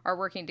are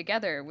working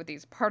together with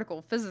these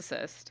particle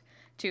physicists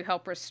to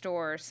help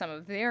restore some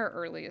of their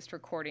earliest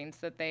recordings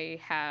that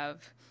they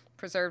have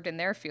preserved in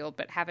their field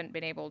but haven't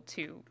been able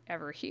to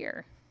ever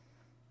hear.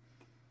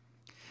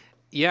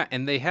 Yeah,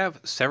 and they have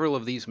several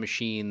of these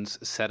machines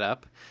set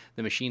up.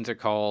 The machines are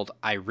called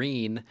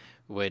IRENE,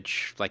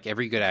 which, like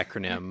every good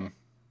acronym,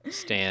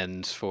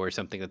 stands for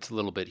something that's a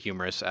little bit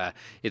humorous.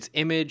 It's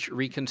image,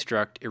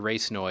 reconstruct,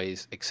 erase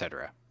noise,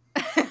 etc.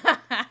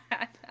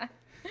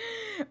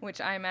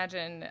 Which I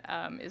imagine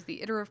is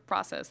the iterative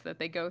process that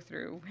they go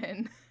through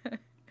when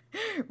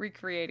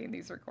recreating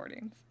these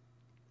recordings.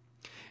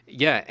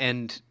 Yeah,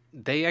 and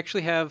they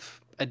actually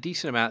have a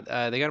decent amount.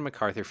 They got a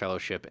MacArthur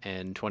Fellowship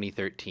in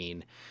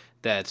 2013.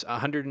 That's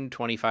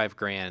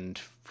 $125,000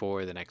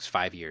 for the next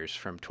 5 years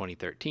from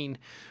 2013,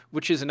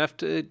 which is enough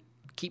to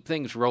keep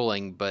things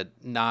rolling, but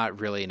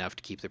not really enough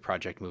to keep the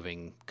project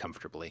moving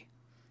comfortably.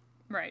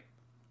 Right.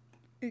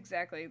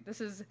 Exactly. This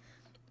is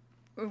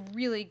a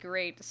really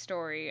great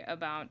story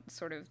about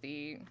sort of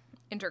the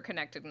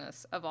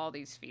interconnectedness of all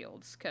these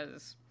fields,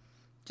 because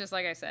just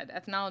like I said,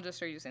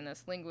 ethnologists are using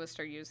this, linguists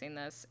are using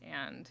this,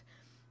 and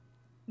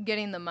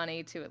getting the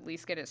money to at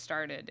least get it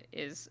started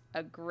is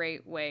a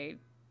great way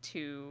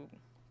to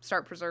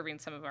start preserving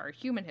some of our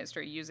human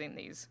history using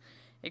these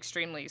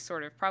extremely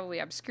sort of probably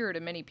obscure to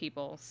many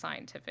people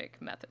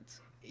scientific methods.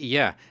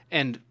 Yeah,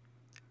 and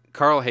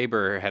Carl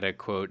Haber had a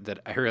quote that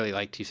I really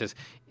liked. He says,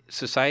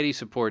 "Society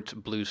supports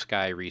blue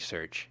sky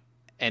research,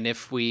 and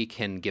if we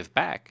can give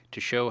back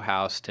to show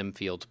how STEM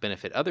fields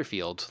benefit other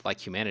fields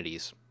like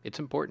humanities, it's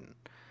important."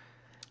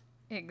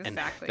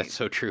 Exactly. And that's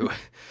so true.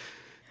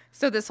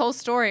 So this whole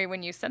story,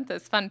 when you sent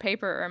this fun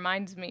paper,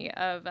 reminds me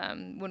of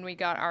when we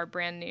got our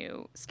brand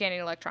new scanning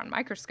electron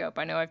microscope.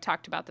 I know I've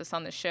talked about this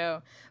on the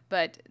show,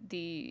 but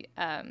the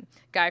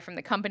guy from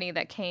the company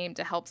that came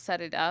to help set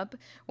it up,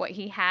 what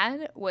he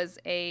had was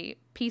a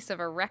piece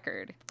of a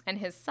record, and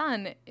his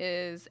son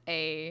is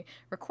a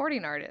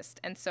recording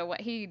artist. And so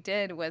what he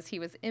did was he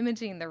was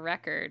imaging the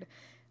record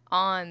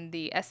on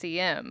the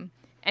SEM,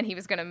 and he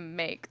was going to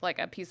make like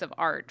a piece of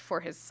art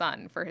for his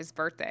son for his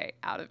birthday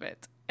out of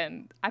it.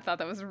 And I thought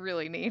that was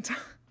really neat.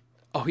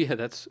 Oh, yeah,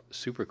 that's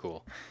super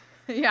cool.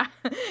 Yeah,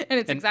 and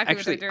it's exactly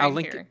actually, what they're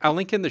doing here. I'll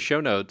link in the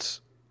show notes.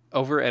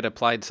 Over at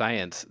Applied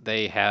Science,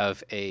 they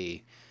have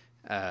a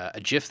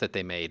GIF that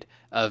they made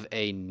of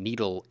a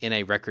needle in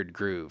a record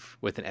groove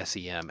with an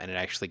SEM, and it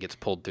actually gets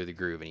pulled through the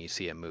groove, and you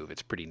see it move.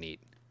 It's pretty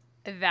neat.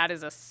 That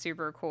is a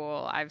super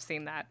cool. I've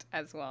seen that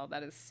as well.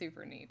 That is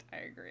super neat. I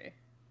agree.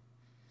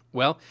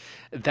 Well,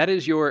 that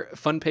is your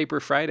Fun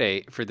Paper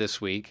Friday for this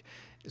week.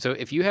 So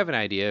if you have an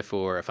idea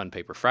for a Fun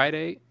Paper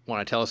Friday, want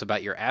to tell us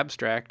about your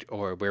abstract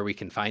or where we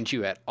can find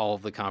you at all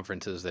of the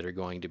conferences that are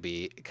going to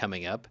be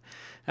coming up,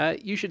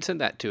 you should send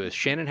that to us.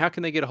 Shannon, how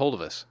can they get a hold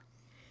of us?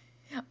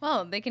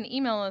 Well, they can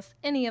email us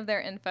any of their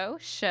info,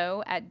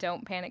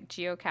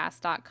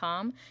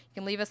 show@don'tpanicgeocast.com. You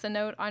can leave us a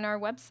note on our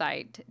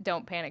website,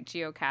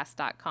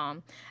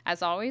 don'tpanicgeocast.com.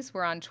 As always,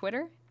 we're on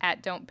Twitter,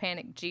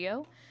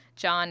 @don'tpanicgeo.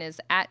 John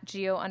is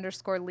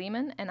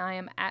 @geo_Lehman, and I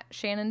am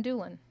 @Shannon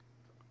Doolin.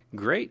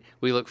 Great.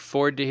 We look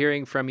forward to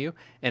hearing from you.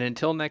 And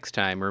until next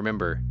time,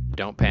 remember,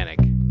 don't panic.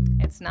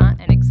 It's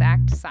not an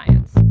exact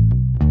science.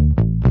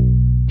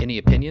 Any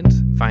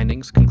opinions,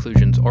 findings,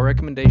 conclusions, or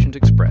recommendations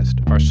expressed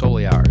are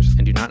solely ours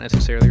and do not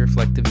necessarily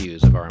reflect the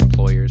views of our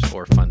employers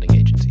or funding